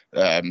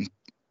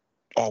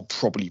 I'll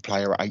probably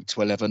play her at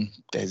 8-11.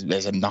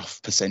 There's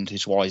enough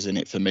percentage wise in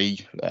it for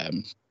me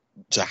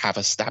to have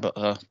a stab at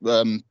her.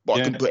 But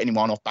I couldn't put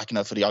anyone off backing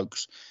her for the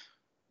Oaks.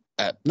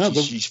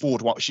 She's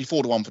 4-1. She's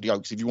 4-1 for the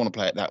Oaks. If you want to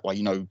play it that way,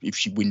 if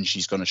she wins,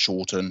 she's going to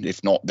shorten.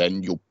 If not,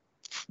 then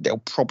they'll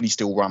probably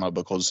still run her,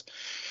 because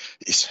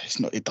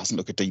it doesn't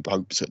look a deep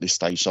Oaks at this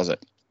stage, does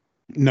it?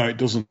 No, it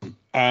doesn't.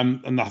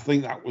 And I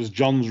think that was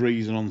John's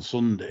reason on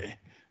Sunday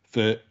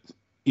for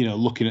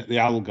looking at the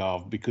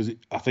Algarve, because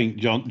I think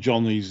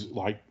John is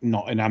like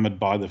not enamoured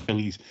by the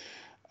fillies.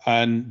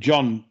 And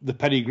John, the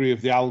pedigree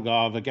of the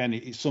Algarve, again,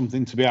 it's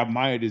something to be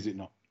admired, is it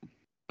not?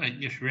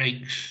 It just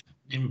rakes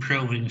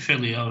improving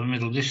filly over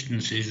middle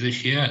distances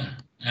this year.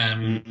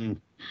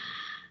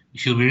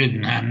 She'll be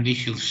ridden handy.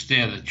 She'll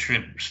steer the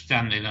trip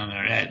standing on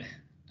her head.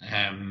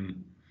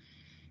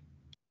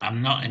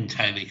 I'm not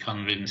entirely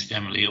convinced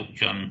Emily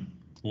Upjohn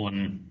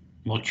won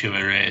much of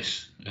a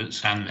race at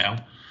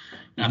Sandown.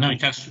 I know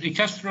it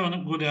has thrown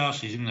up good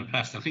horses in the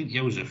past. I think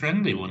Yosa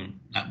Friendly won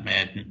that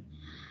maiden,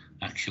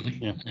 actually.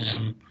 Yeah.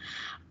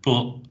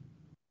 But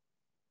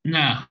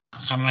no,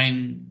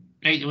 8-11,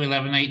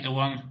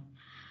 8-1.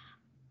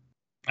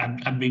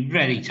 I'd be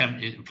very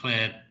tempted to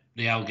play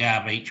the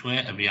Algarve each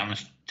way, to be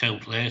honest, 2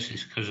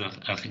 places, because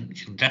I think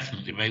she'll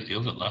definitely beat the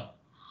other lot.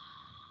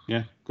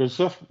 Yeah, good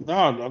stuff.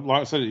 No,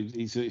 like I said,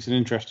 it's an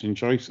interesting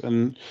choice,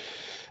 and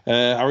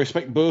I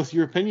respect both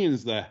your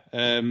opinions there.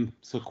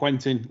 So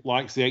Quentin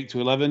likes the 8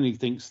 to 11. He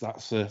thinks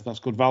that's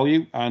good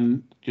value,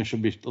 and you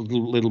should be a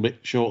little bit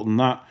short than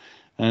that.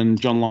 And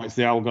John likes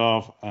the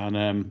Algarve,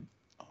 and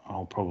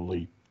I'll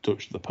probably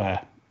touch the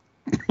pair.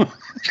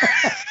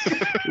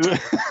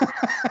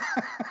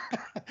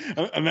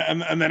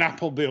 and then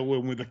Appleby will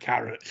win with the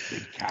carrots.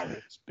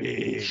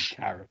 Big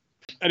carrots.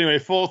 Anyway,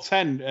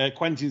 410.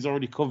 Quentin's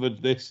already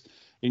covered this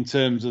in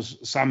terms of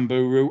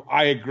Samburu.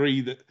 I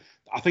agree that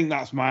I think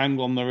that's my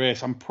angle on the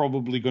race. I'm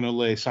probably going to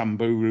lay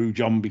Samburu,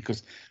 John,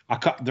 because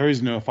there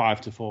is no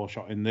 5 to 4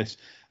 shot in this.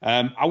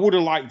 I would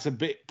have liked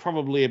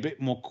probably a bit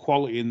more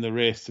quality in the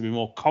race to be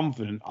more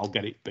confident I'll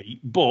get it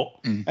beat. But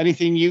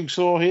anything you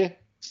saw here?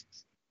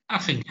 I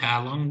think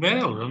Harlong Bay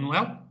will run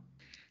well.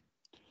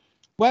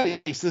 Well,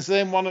 it's the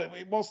same one.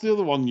 What's the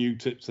other one you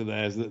tipped to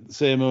there? Is the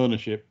same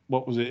ownership?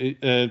 What was it?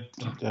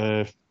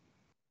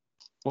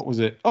 What was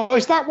it? Oh,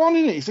 it's that one,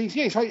 isn't it?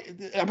 It's like,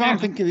 I'm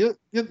thinking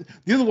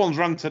the other one's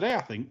ran today,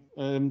 I think,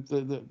 from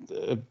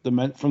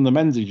the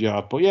men's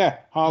yard. But yeah,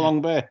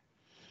 Harlong Bay.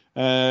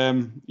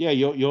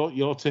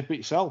 Your tip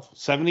itself,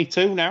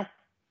 72 now.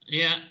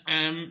 Yeah,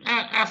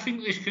 I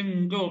think this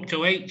can go up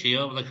to 80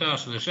 over the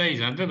course of the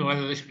season. I don't know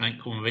whether this might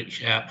come a bit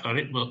sharp for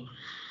it, but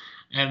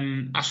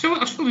I still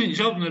think it's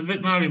open a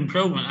bit more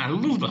improvement. I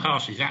love the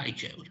horse's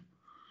attitude.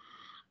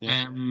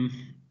 Yeah.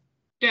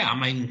 I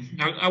mean,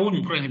 I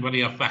wouldn't put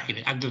anybody off backing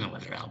it. I don't know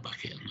whether I'll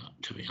back it or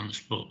not, to be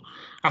honest, but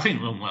I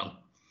think run well.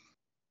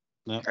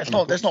 No, there's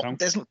not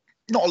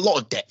a lot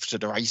of depth to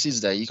the race,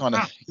 is there? You kind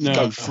of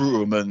go through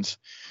them, and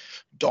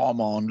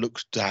Darman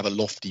looks to have a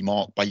lofty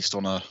mark based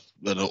on an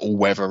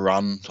all-weather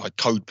run. Like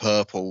Code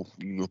Purple,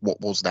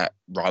 what was that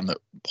run at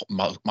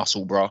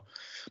Musselburgh?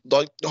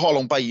 Like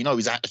Harlong Bay,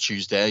 his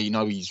attitude's there.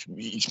 He's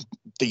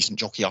decent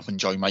jockey up in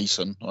Joe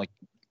Mason. Like,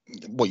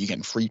 what are you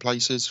getting? 3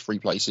 places? 3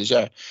 places,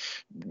 yeah.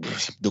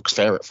 Looks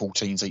fair at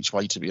 14s each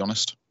way, to be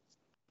honest.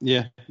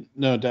 Yeah,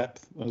 no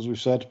depth, as we've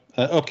said.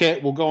 Okay,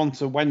 we'll go on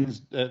to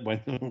Wednesday. We'll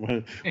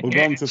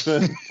go on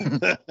to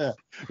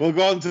we'll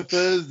go on to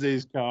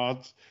Thursday's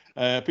cards.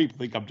 People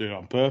think I'm doing it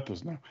on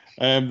purpose now.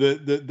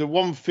 The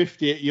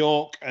 150 at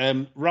York,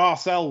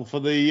 Racel for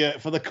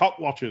the cock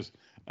watchers.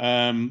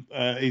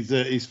 Is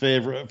his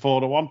favourite at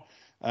 4 to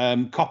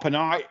 1. Copper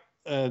Knight,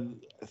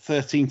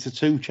 13 to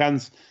 2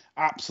 chance.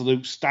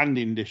 Absolute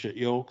standing dish at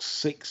York.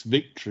 6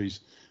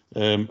 victories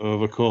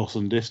over course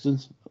and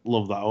distance.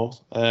 Love that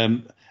horse.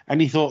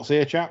 Any thoughts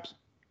here, chaps?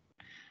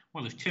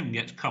 Well, if Tim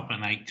gets Copper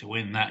Knight to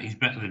win that, he's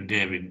better than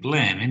David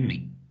Blaine, isn't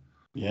he?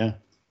 Yeah.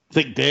 I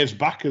think Dave's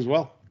back as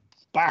well.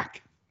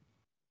 Back.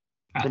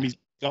 From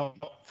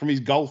his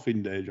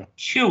golfing day, John.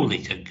 Surely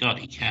to God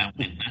he can't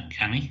win that,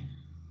 can he?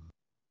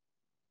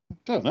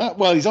 Don't know.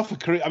 Well, he's off a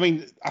career. I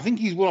mean, I think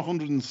he's won off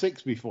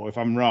 106 before, if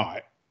I'm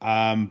right.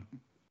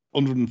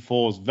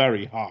 104 is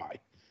very high.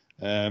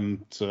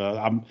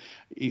 So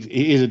it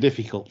is a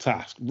difficult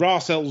task.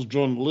 Racel's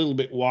drawn a little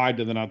bit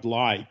wider than I'd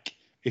like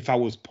if I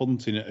was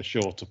punting at a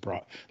shorter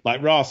price. Like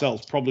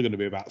Racel's probably going to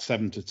be about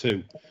 7 to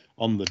 2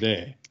 on the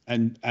day,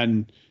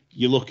 and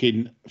you're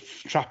looking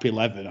trap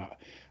 11.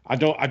 I'm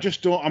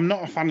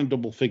not a fan of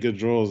double figure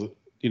draws.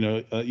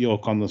 At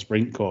York on the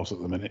sprint course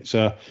at the minute.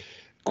 So,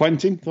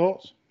 Quentin,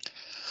 thoughts?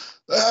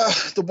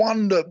 The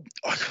one that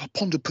I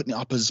pondered putting it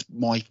up as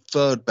my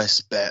 3rd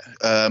best bet,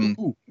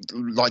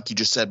 like you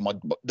just said,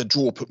 the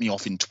draw put me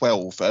off in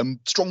 12.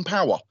 Strong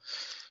Power,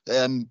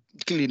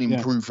 clearly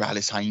improved for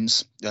Alice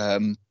Haynes.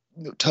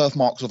 Turf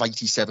marks of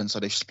 87, so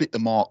they've split the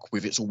mark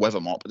with its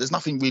all-weather mark. But there's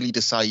nothing really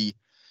to say.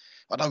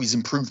 I know his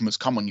improvements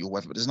come on your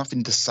weather, but there's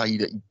nothing to say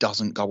that he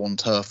doesn't go on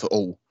turf at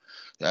all.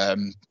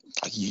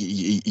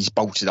 He's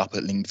bolted up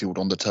at Lingfield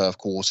on the turf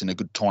course in a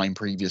good time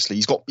previously.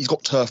 He's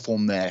got turf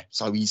form there,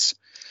 so he's.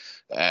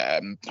 I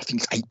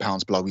think it's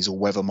 £8 below his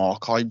all-weather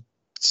mark. I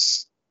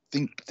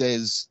think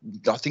there's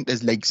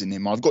legs in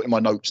him. I've got in my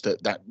notes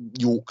that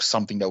York's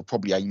something they'll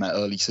probably aim at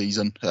early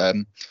season.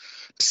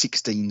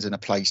 16s in a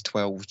place,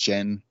 12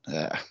 Gen.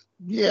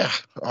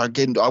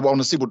 Again, I want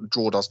to see what the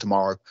draw does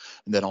tomorrow,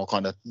 and then I'll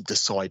kind of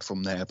decide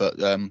from there. But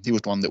he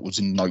was one that was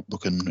in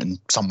notebook and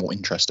somewhat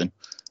interesting.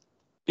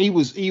 He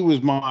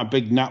was my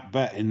big nap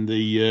bet in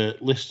the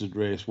listed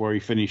race where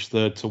he finished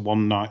 3rd to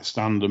One Night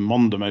Stand and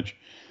Mondamedge.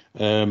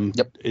 On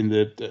the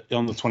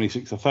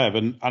 26th of Feb,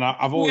 and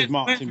I've always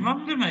marked him.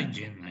 Mondamedge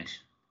in this?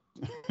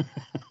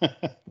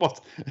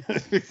 What?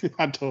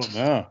 I don't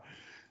know.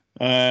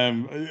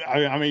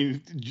 I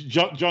mean,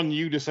 John,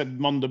 you'd have said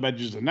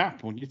Mondamedge is a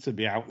nap, wouldn't you, to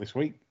be out this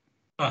week?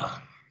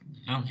 Oh,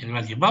 you'd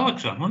have had your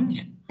bollocks on, wouldn't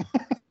you?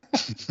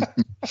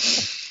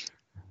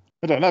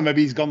 I don't know.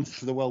 Maybe he's gone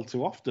to the well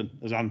too often,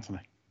 as Anthony.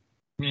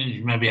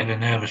 Maybe had a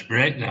nervous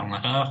breakdown, the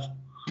heart.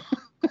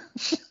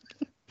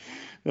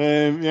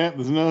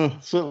 There's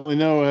certainly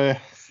no.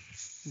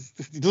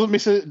 He doesn't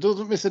miss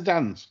a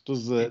dance.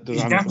 Does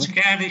his dance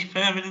card is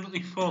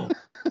permanently full?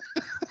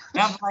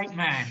 That like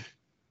man.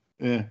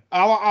 Yeah,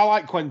 I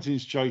like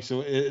Quentin's choice.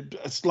 So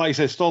it's like I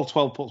said, stall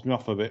 12 puts me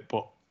off a bit,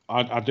 but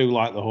I do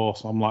like the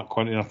horse. I'm like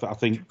Quentin. I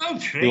think. Well,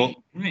 treat,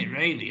 isn't it,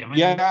 really? I mean,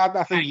 yeah,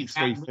 I think it's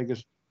three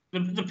figures.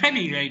 The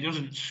pedigree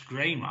doesn't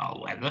scream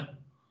all weather,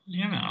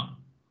 you know.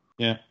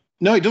 Yeah,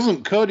 no, it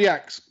doesn't.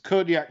 Kodiak's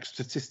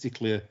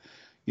statistically, a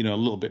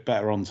little bit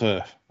better on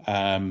turf.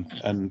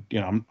 And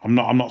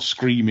I'm not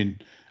screaming.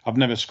 I've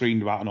never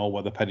screamed about an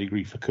all-weather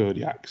pedigree for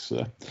Kodiak.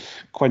 So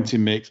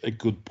Quentin makes a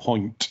good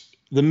point.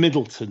 The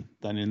Middleton,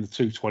 then, in the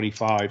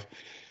 225,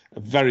 a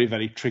very,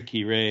 very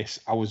tricky race.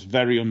 I was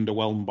very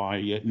underwhelmed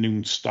by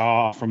Noon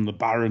Star from the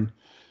Baron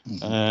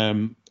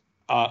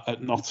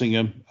at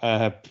Nottingham.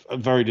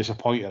 Very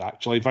disappointed,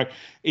 actually. In fact,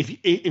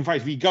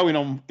 if you're going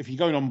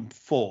on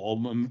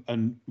form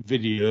and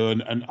video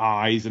and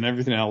eyes and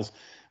everything else,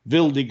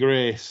 Vilde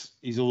Grace,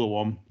 his other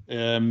one,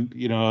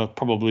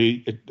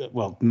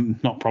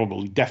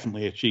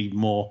 definitely achieved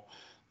more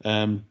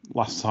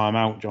last time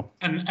out, John.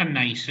 And a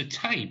nicer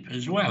type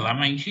as well. I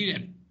mean, she's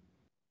a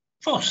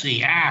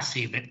fussy,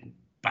 arsey little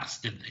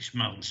bastard, this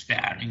Moon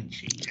Star, isn't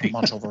she? Not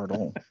much of her at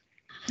all.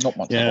 Not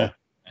much of her.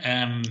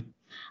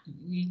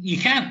 You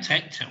can't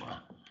take to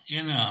her,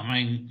 I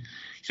mean,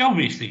 she's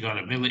obviously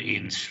got ability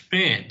in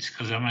spades,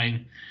 because, I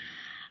mean,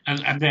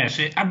 I dare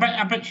say, I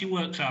bet she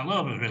works all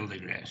over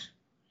Vilde Grace,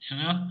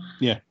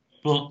 Yeah.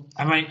 But,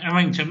 I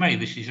mean, to me,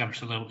 this is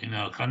absolutely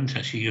no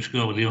contest. You just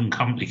go with the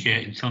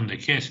uncomplicated Thunder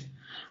Kiss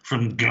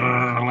from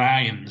Girl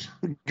Lions.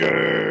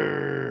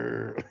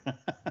 Girl.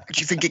 Do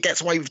you think it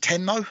gets away with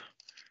 10, though?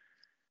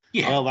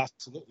 Yeah. Well,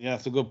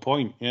 that's a good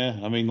point. Yeah.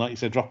 I mean, like you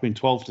said, dropping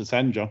 12 to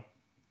 10, John.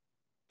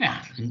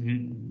 Yeah.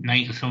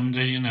 Night of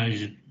Thunder,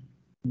 is a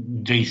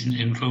decent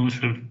influence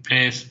for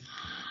pace.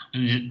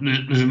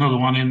 And there's another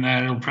one in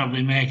there who'll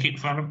probably make it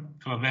for them,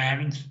 for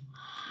variants.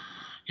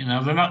 They're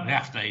not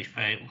daft, these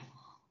people.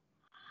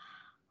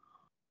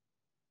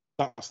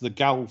 That's the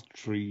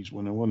Galtrees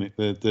winner, wasn't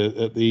it?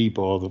 At the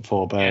Ebor, the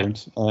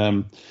forbearance.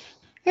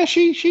 Yeah,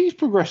 she's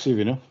progressive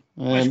enough.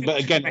 But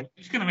again,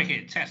 it's going to make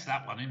it a test,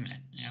 that one, isn't it?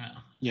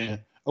 Yeah.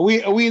 Are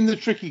we in the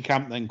tricky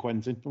camp then,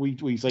 Quentin?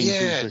 We saying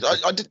yeah,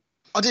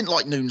 I didn't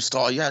like Noon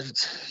Star. Yeah,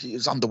 it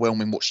was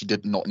underwhelming what she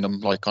did in Nottingham.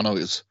 Like, I know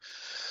it was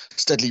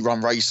steadily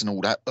run race and all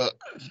that, but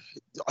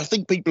I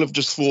think people have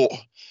just thought,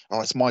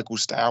 it's Michael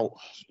Stout.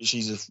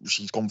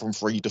 She's gone from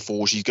 3 to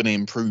 4. She's going to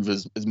improve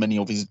as many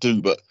of his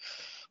do, but.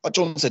 Like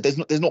John said,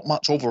 there's not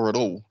much of her at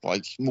all.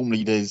 Like,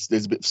 normally there's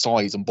a bit of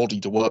size and body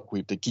to work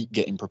with to keep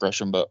getting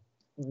progression, but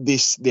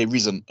there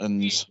isn't.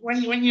 And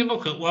when you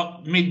look at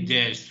what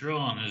Midday's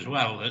thrown as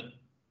well, that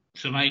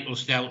Sir Michael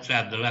Stout's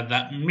had, they had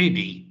that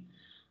Midi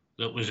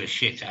that was a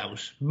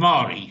shithouse,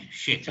 Maury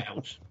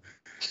shithouse,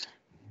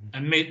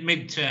 and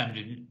mid-term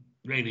didn't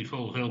really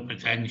fulfil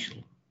potential.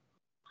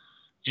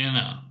 She's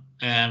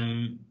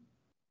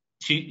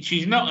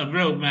not a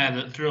roadmare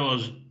that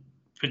throws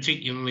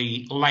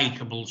particularly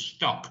likeable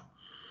stock,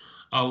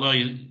 although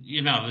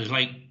there's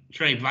like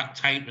Trey Black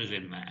Typers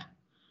in there.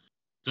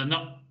 They're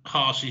not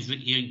horses that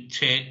you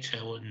take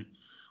to and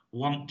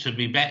want to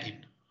be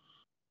betting.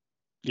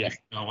 Yeah,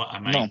 you know what I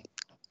mean.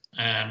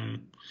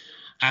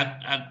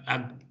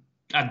 No.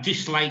 I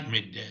dislike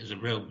Midday as a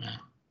roadmare.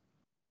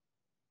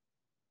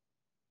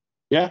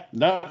 Yeah,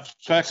 no,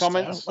 fair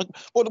comments.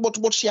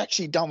 What's she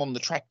actually done on the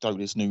track though?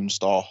 This Noon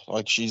Star,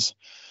 like, she's.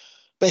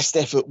 Best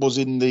effort was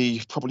in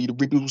probably the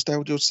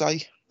Ribblesdale, you'd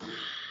say,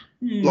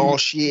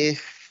 last year.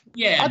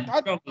 Yeah,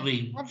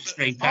 probably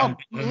straight down.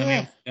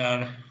 Yeah.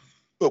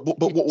 But what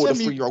were the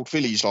 3-year-old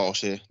fillies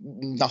last year?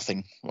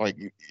 Nothing. Like,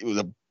 it was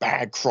a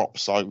bad crop.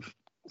 So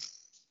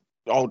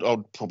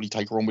I'd probably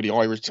take her on with the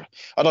Irish.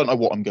 I don't know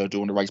what I'm going to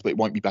do on the race, but it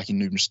won't be back in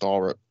Noon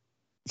Star at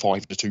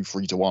 5 to 2,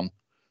 3 to 1.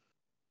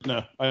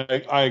 No,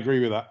 I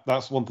agree with that.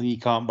 That's one thing you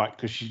can't back,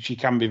 because she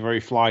can be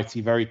very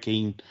flighty, very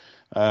keen.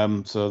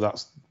 So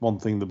that's one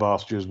thing the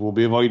Barsters will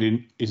be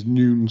avoiding is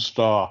Noon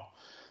Star.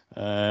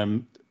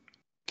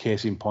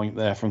 Case in point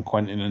there from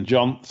Quentin and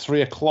John.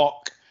 3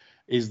 o'clock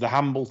is the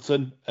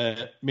Hambleton.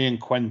 Me and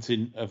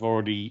Quentin have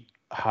already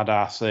had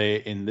our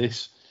say in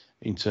this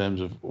in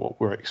terms of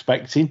what we're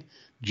expecting.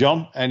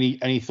 John,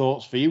 any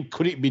thoughts for you?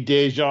 Could it be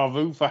deja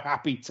vu for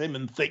Happy Tim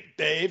and Thick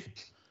Dave?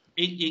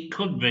 It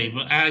could be,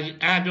 but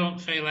I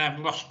don't feel I've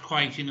lost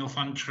quite enough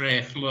on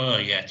Trey Fleur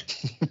yet.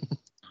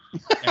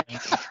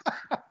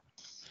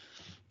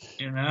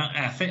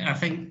 I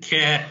think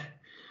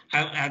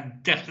I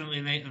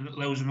definitely need to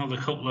lose another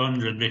couple of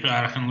hundred before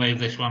I can leave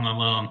this one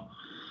alone.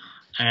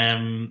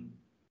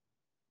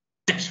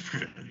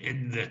 Desperate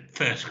in the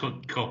first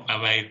Cup.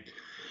 I mean,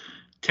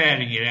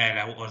 tearing your head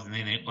out wasn't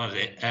in it, was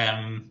it?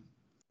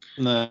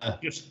 No.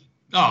 Just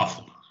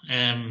awful.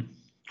 Come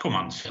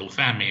on, Sil,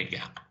 find me a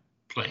gap,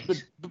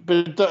 please.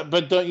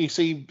 But don't you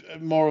see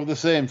more of the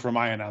same from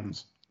Iron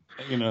Hands?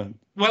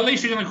 Well, at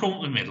least you're going to come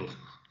up the middle.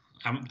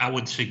 I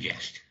would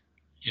suggest.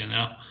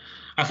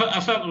 I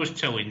thought there was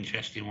 2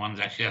 interesting ones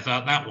actually. I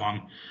thought that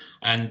one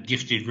and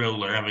Gifted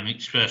Ruler having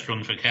its first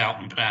run for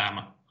Carlton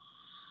Palmer.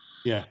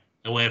 Yeah.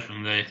 Away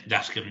from the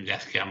Dascombe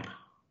Death Camp.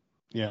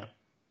 Yeah.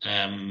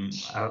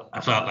 I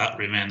thought that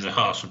remains a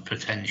horse of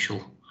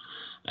potential.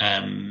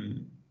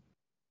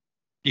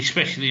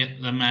 Especially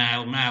at the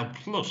mile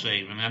plus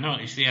even. I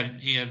noticed he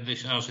had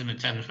this horse in a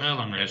 10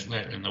 furlong race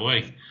later in the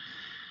week.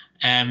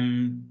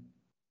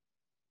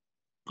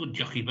 Good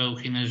jockey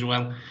bulking as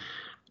well.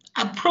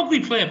 I'd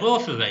probably play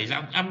both of these.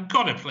 I've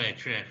got to play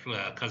Trey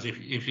Fleur because if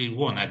he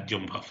won, I'd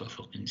jump off the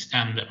fucking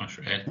stand, I'm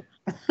afraid.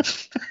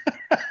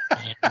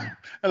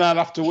 And I'd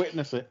have to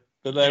witness it.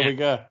 But there we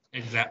go.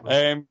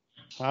 Exactly.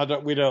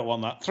 We don't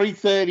want that.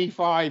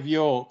 3:35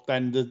 York,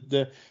 then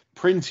the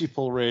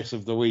principal race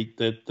of the week,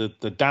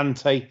 the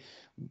Dante.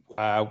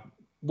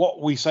 What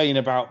are we saying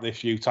about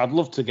this, Ute? I'd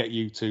love to get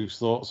you two's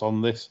thoughts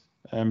on this.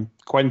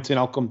 Quentin,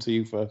 I'll come to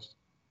you first.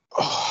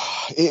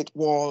 It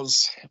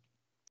was.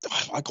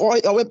 I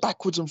went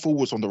backwards and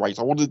forwards on the race.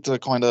 I wanted to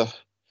kind of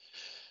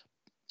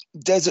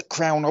Desert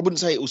Crown. I wouldn't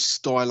say it was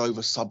style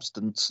over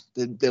substance.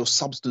 There was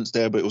substance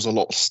there, but it was a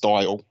lot of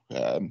style.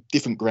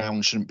 Different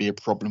ground shouldn't be a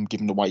problem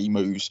given the way he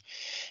moves.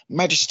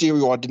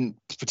 Magisterial, I didn't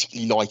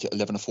particularly like it.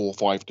 11-4,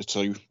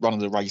 5-2. Run of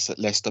the race at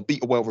Leicester.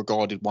 Beat a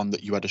well-regarded one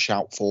that you had a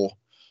shout for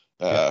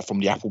from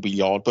the Appleby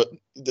yard. But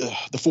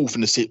the fourth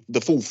and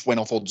the fourth went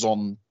off odds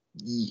on.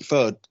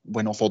 Third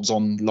went off odds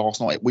on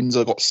last night at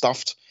Windsor. Got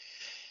stuffed.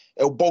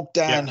 El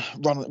Bogdan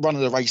run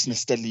of the race in a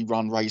steadily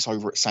run race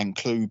over at St.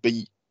 Cloud.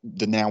 Beat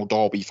the now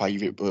Derby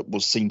favourite, but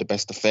was seen the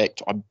best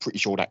effect. I'm pretty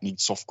sure that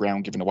needs soft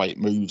ground given the way it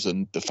moves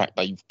and the fact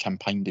they've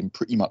campaigned him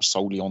pretty much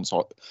solely on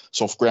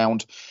soft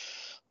ground.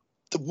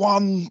 The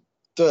one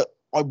that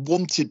I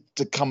wanted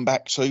to come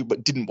back to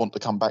but didn't want to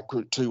come back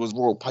to was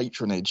Royal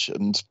Patronage,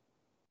 and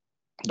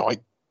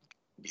like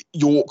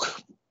York,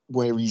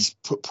 where he's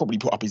probably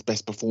put up his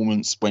best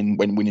performance when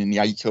winning the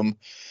Acomb.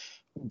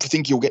 I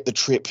think he'll get the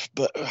trip,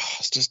 but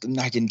it's just a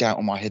nagging doubt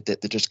on my head that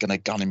they're just going to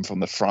gun him from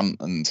the front,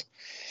 and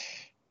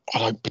I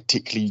don't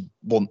particularly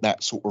want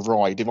that sort of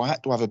ride. If I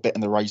had to have a bet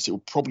in the race, it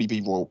would probably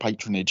be Royal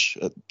Patronage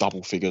at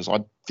double figures. I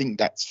think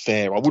that's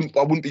fair. I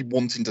wouldn't be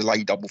wanting to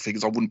lay double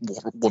figures. I wouldn't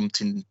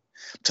wanting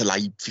to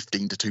lay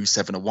 15-2,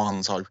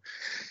 7-1. So I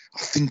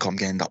think I'm going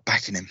to end up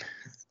backing him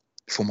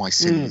for my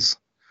sins.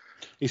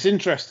 It's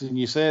interesting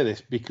you say this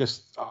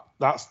because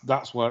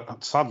that's where I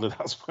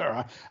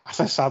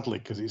say sadly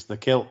because it's the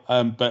kilt.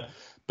 But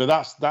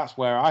that's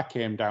where I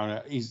came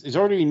down. He's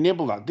already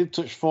nibbled at. Did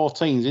touch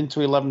 14s into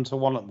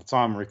 11-1 at the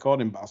time of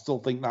recording, but I still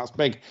think that's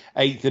big.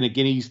 8th in a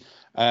Guineas.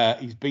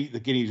 He's beat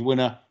the Guineas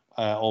winner,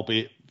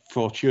 albeit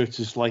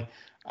fortuitously.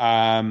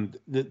 I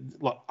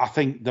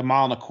think the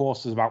Marner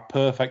course is about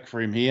perfect for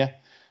him here.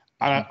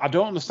 And I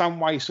don't understand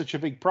why he's such a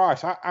big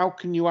price. How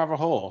can you have a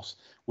horse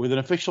with an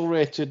official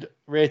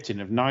rating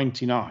of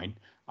 99,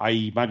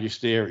 i.e.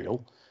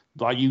 Magisterial,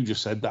 like you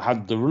just said, that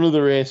had the run of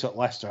the race at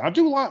Leicester? I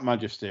do like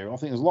Magisterial. I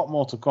think there's a lot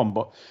more to come.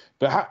 But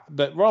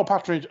Royal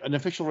Patronage, an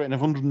official rating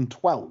of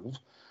 112,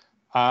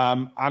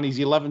 and he's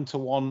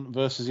 11-1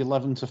 versus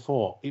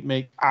 11-4. It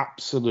makes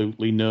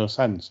absolutely no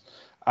sense.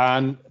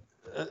 And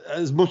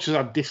as much as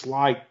I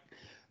dislike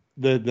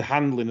the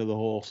handling of the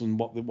horse and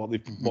what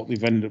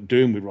they've ended up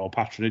doing with Royal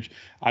Patronage,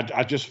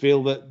 I just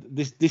feel that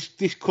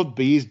this could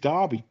be his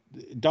derby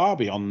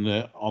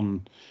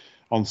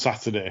on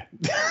Saturday.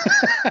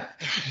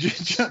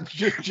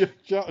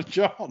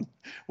 John,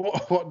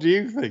 what do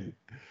you think?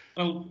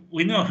 Well,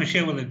 we know for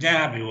sure the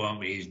derby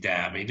won't be his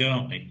derby,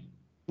 don't we?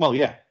 Well,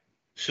 yeah.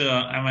 So,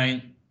 I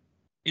mean,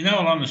 in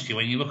all honesty,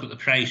 when you look at the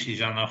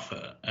prices on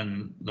offer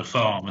and the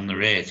form and the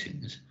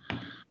ratings,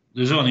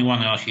 there's only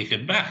one horse you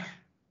can back,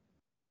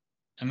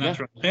 and that's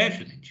Royal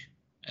Patronage.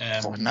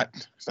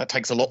 That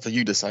takes a lot for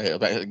you to say it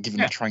about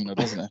giving the trainer,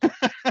 doesn't it?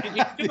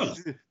 It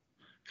does.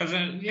 Because,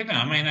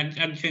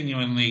 I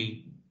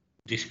genuinely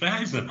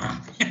despise the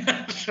man.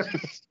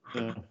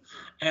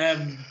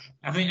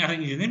 I think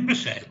he's an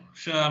imbecile.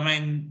 So, I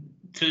mean,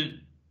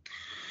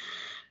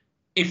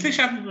 if this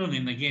hadn't run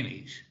in the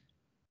Guineas,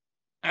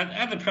 I'd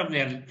have probably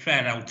had a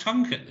fair old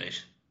tonk at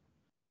this.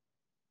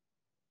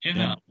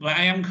 But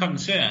I am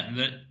concerned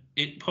that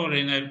it put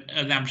in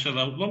an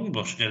absolute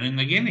lungbuster in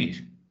the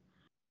Guineas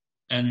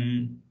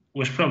and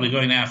was probably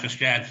going half a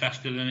stride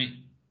faster than it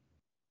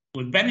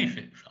would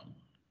benefit from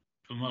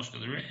for most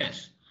of the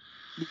race.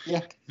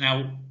 Yeah.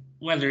 Now,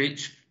 whether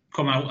it's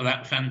come out of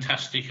that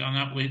fantastic or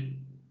not, we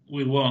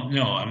won't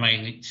know. I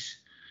mean,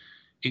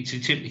 it's a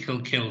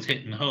typical killed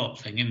hit and hope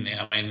thing, isn't it?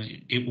 I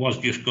mean, it was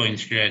just going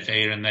straight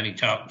here, and then he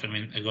talked him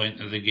into going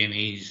to the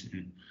Guineas.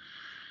 And,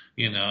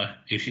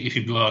 if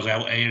he blows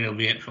out here, he'll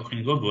be at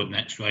fucking Goodwood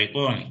next week,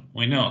 won't he?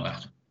 We know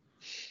that.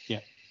 Yeah.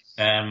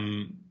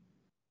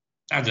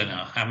 I don't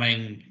know. I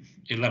mean,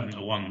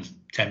 11-1's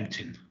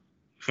tempting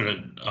for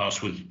a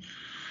horse with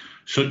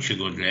such a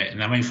good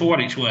rating. I mean, for what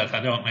it's worth,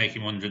 I don't make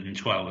him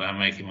 112. I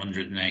make him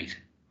 108.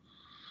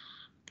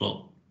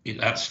 But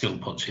that still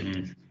puts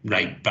him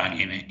right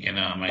bang in it. You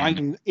know what I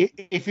mean?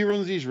 If he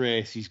runs his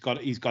race, he's got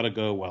to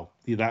go well.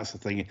 That's the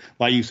thing.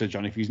 Like you said,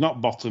 John, if he's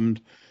not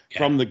bottomed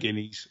from the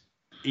Guineas,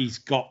 he's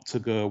got to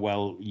go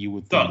well, you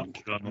would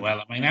think. Run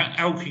well. I mean,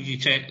 how could you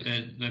take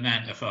the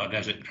 94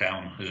 Desert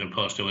Crown as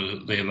opposed to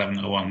the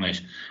 11-1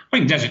 this? I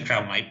think Desert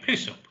Crown might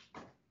piss up,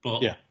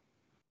 but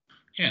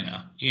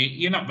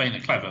You're not being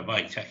a clever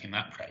boy taking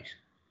that price.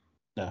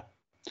 No.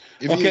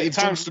 If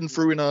Johnston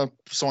threw in a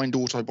signed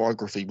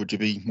autobiography, would you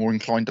be more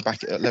inclined to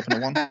back it at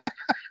 11-1?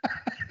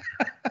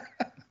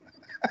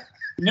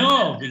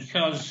 No,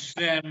 because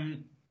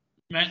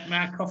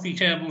my coffee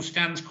table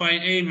stands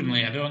quite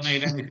evenly. I don't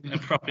need anything to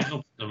prop it up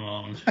at the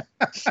moment.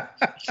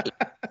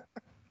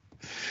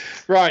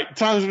 Right,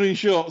 time's running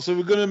short, so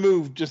we're going to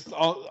move just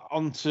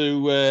on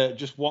to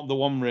just the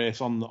one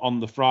race on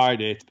the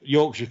Friday,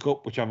 Yorkshire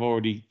Cup, which I've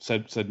already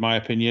said my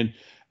opinion.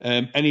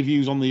 Any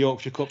views on the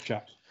Yorkshire Cup,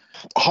 chaps?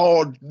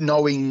 Hard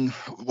not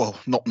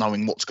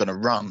knowing what's going to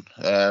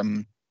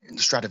run.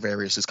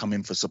 Stradivarius has come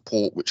in for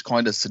support, which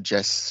kind of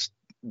suggests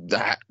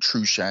that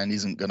Trushan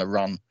isn't going to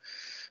run.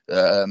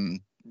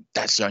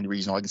 That's the only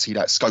reason I can see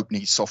that. Scope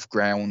needs soft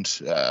ground.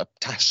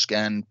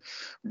 Tashscan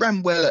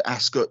ran well at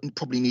Ascot and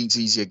probably needs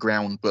easier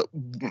ground, but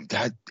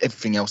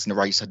everything else in the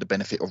race had the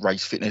benefit of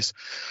race fitness.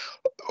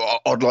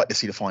 I'd like to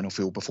see the final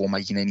field before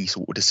making any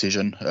sort of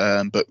decision.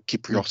 But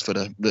Kyprios, for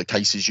the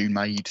cases you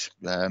made,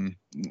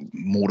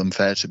 more than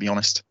fair, to be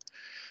honest.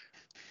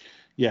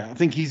 Yeah, I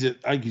think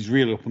he's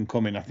really up and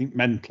coming. I think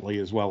mentally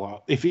as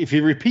well. If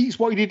he repeats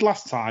what he did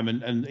last time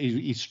and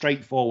he's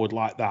straightforward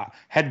like that,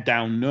 head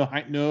down,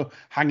 no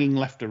hanging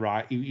left or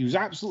right. He was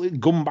absolutely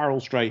gun barrel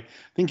straight.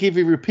 I think if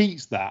he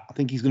repeats that, I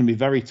think he's going to be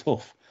very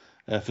tough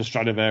for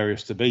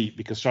Stradivarius to beat,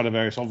 because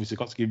Stradivarius obviously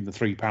got to give him the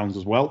 £3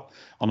 as well.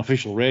 On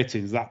official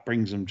ratings, that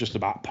brings him just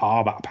about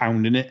par, about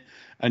 £1 in it.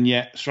 And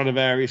yet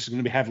Stradivarius is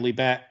going to be heavily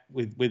bet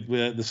with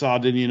the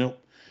Sardinian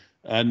up,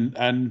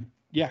 and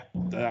yeah,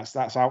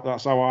 that's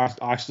how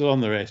I stood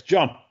on the race.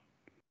 John?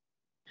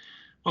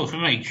 Well, for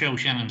me,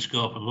 Troshan and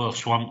Scope are both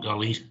swamp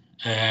gollies.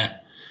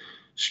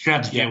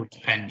 Strad's due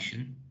his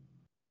pension.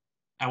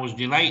 I was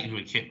delighted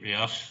with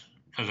Kyprios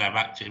because I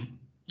backed him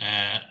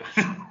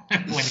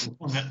when he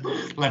won at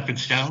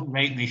Leopardstown,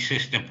 making his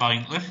sister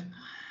pointless.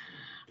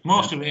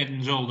 Most of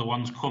Aidan's older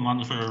ones come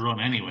on for a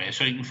run anyway,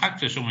 so you can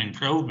factor some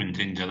improvement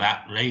into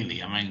that,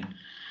 really. I mean,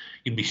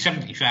 you'd be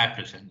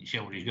 75%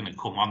 sure he's going to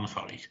come on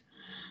for it.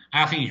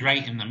 I think he's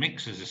right in the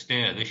mix as a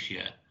stayer this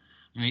year.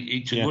 And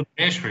it's a good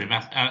race for him.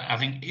 I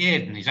think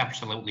Aidan is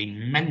absolutely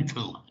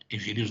mental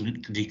if he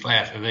doesn't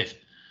declare for this.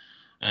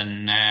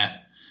 And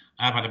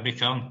I've had a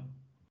bit on.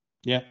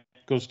 Yeah,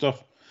 good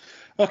stuff.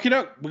 Okay,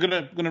 we're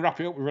gonna wrap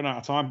it up. We've run out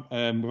of time.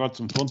 We've had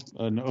some fun,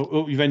 and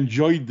hope you've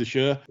enjoyed the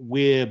show.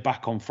 We're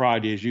back on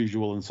Friday as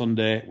usual and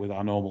Sunday with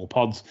our normal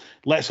pods.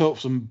 Let's hope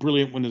some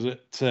brilliant winners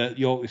at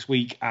York this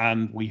week,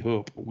 and we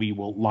hope we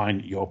will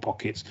line your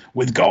pockets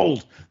with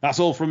gold. That's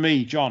all from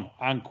me, John,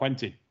 and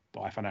Quentin.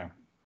 Bye for now.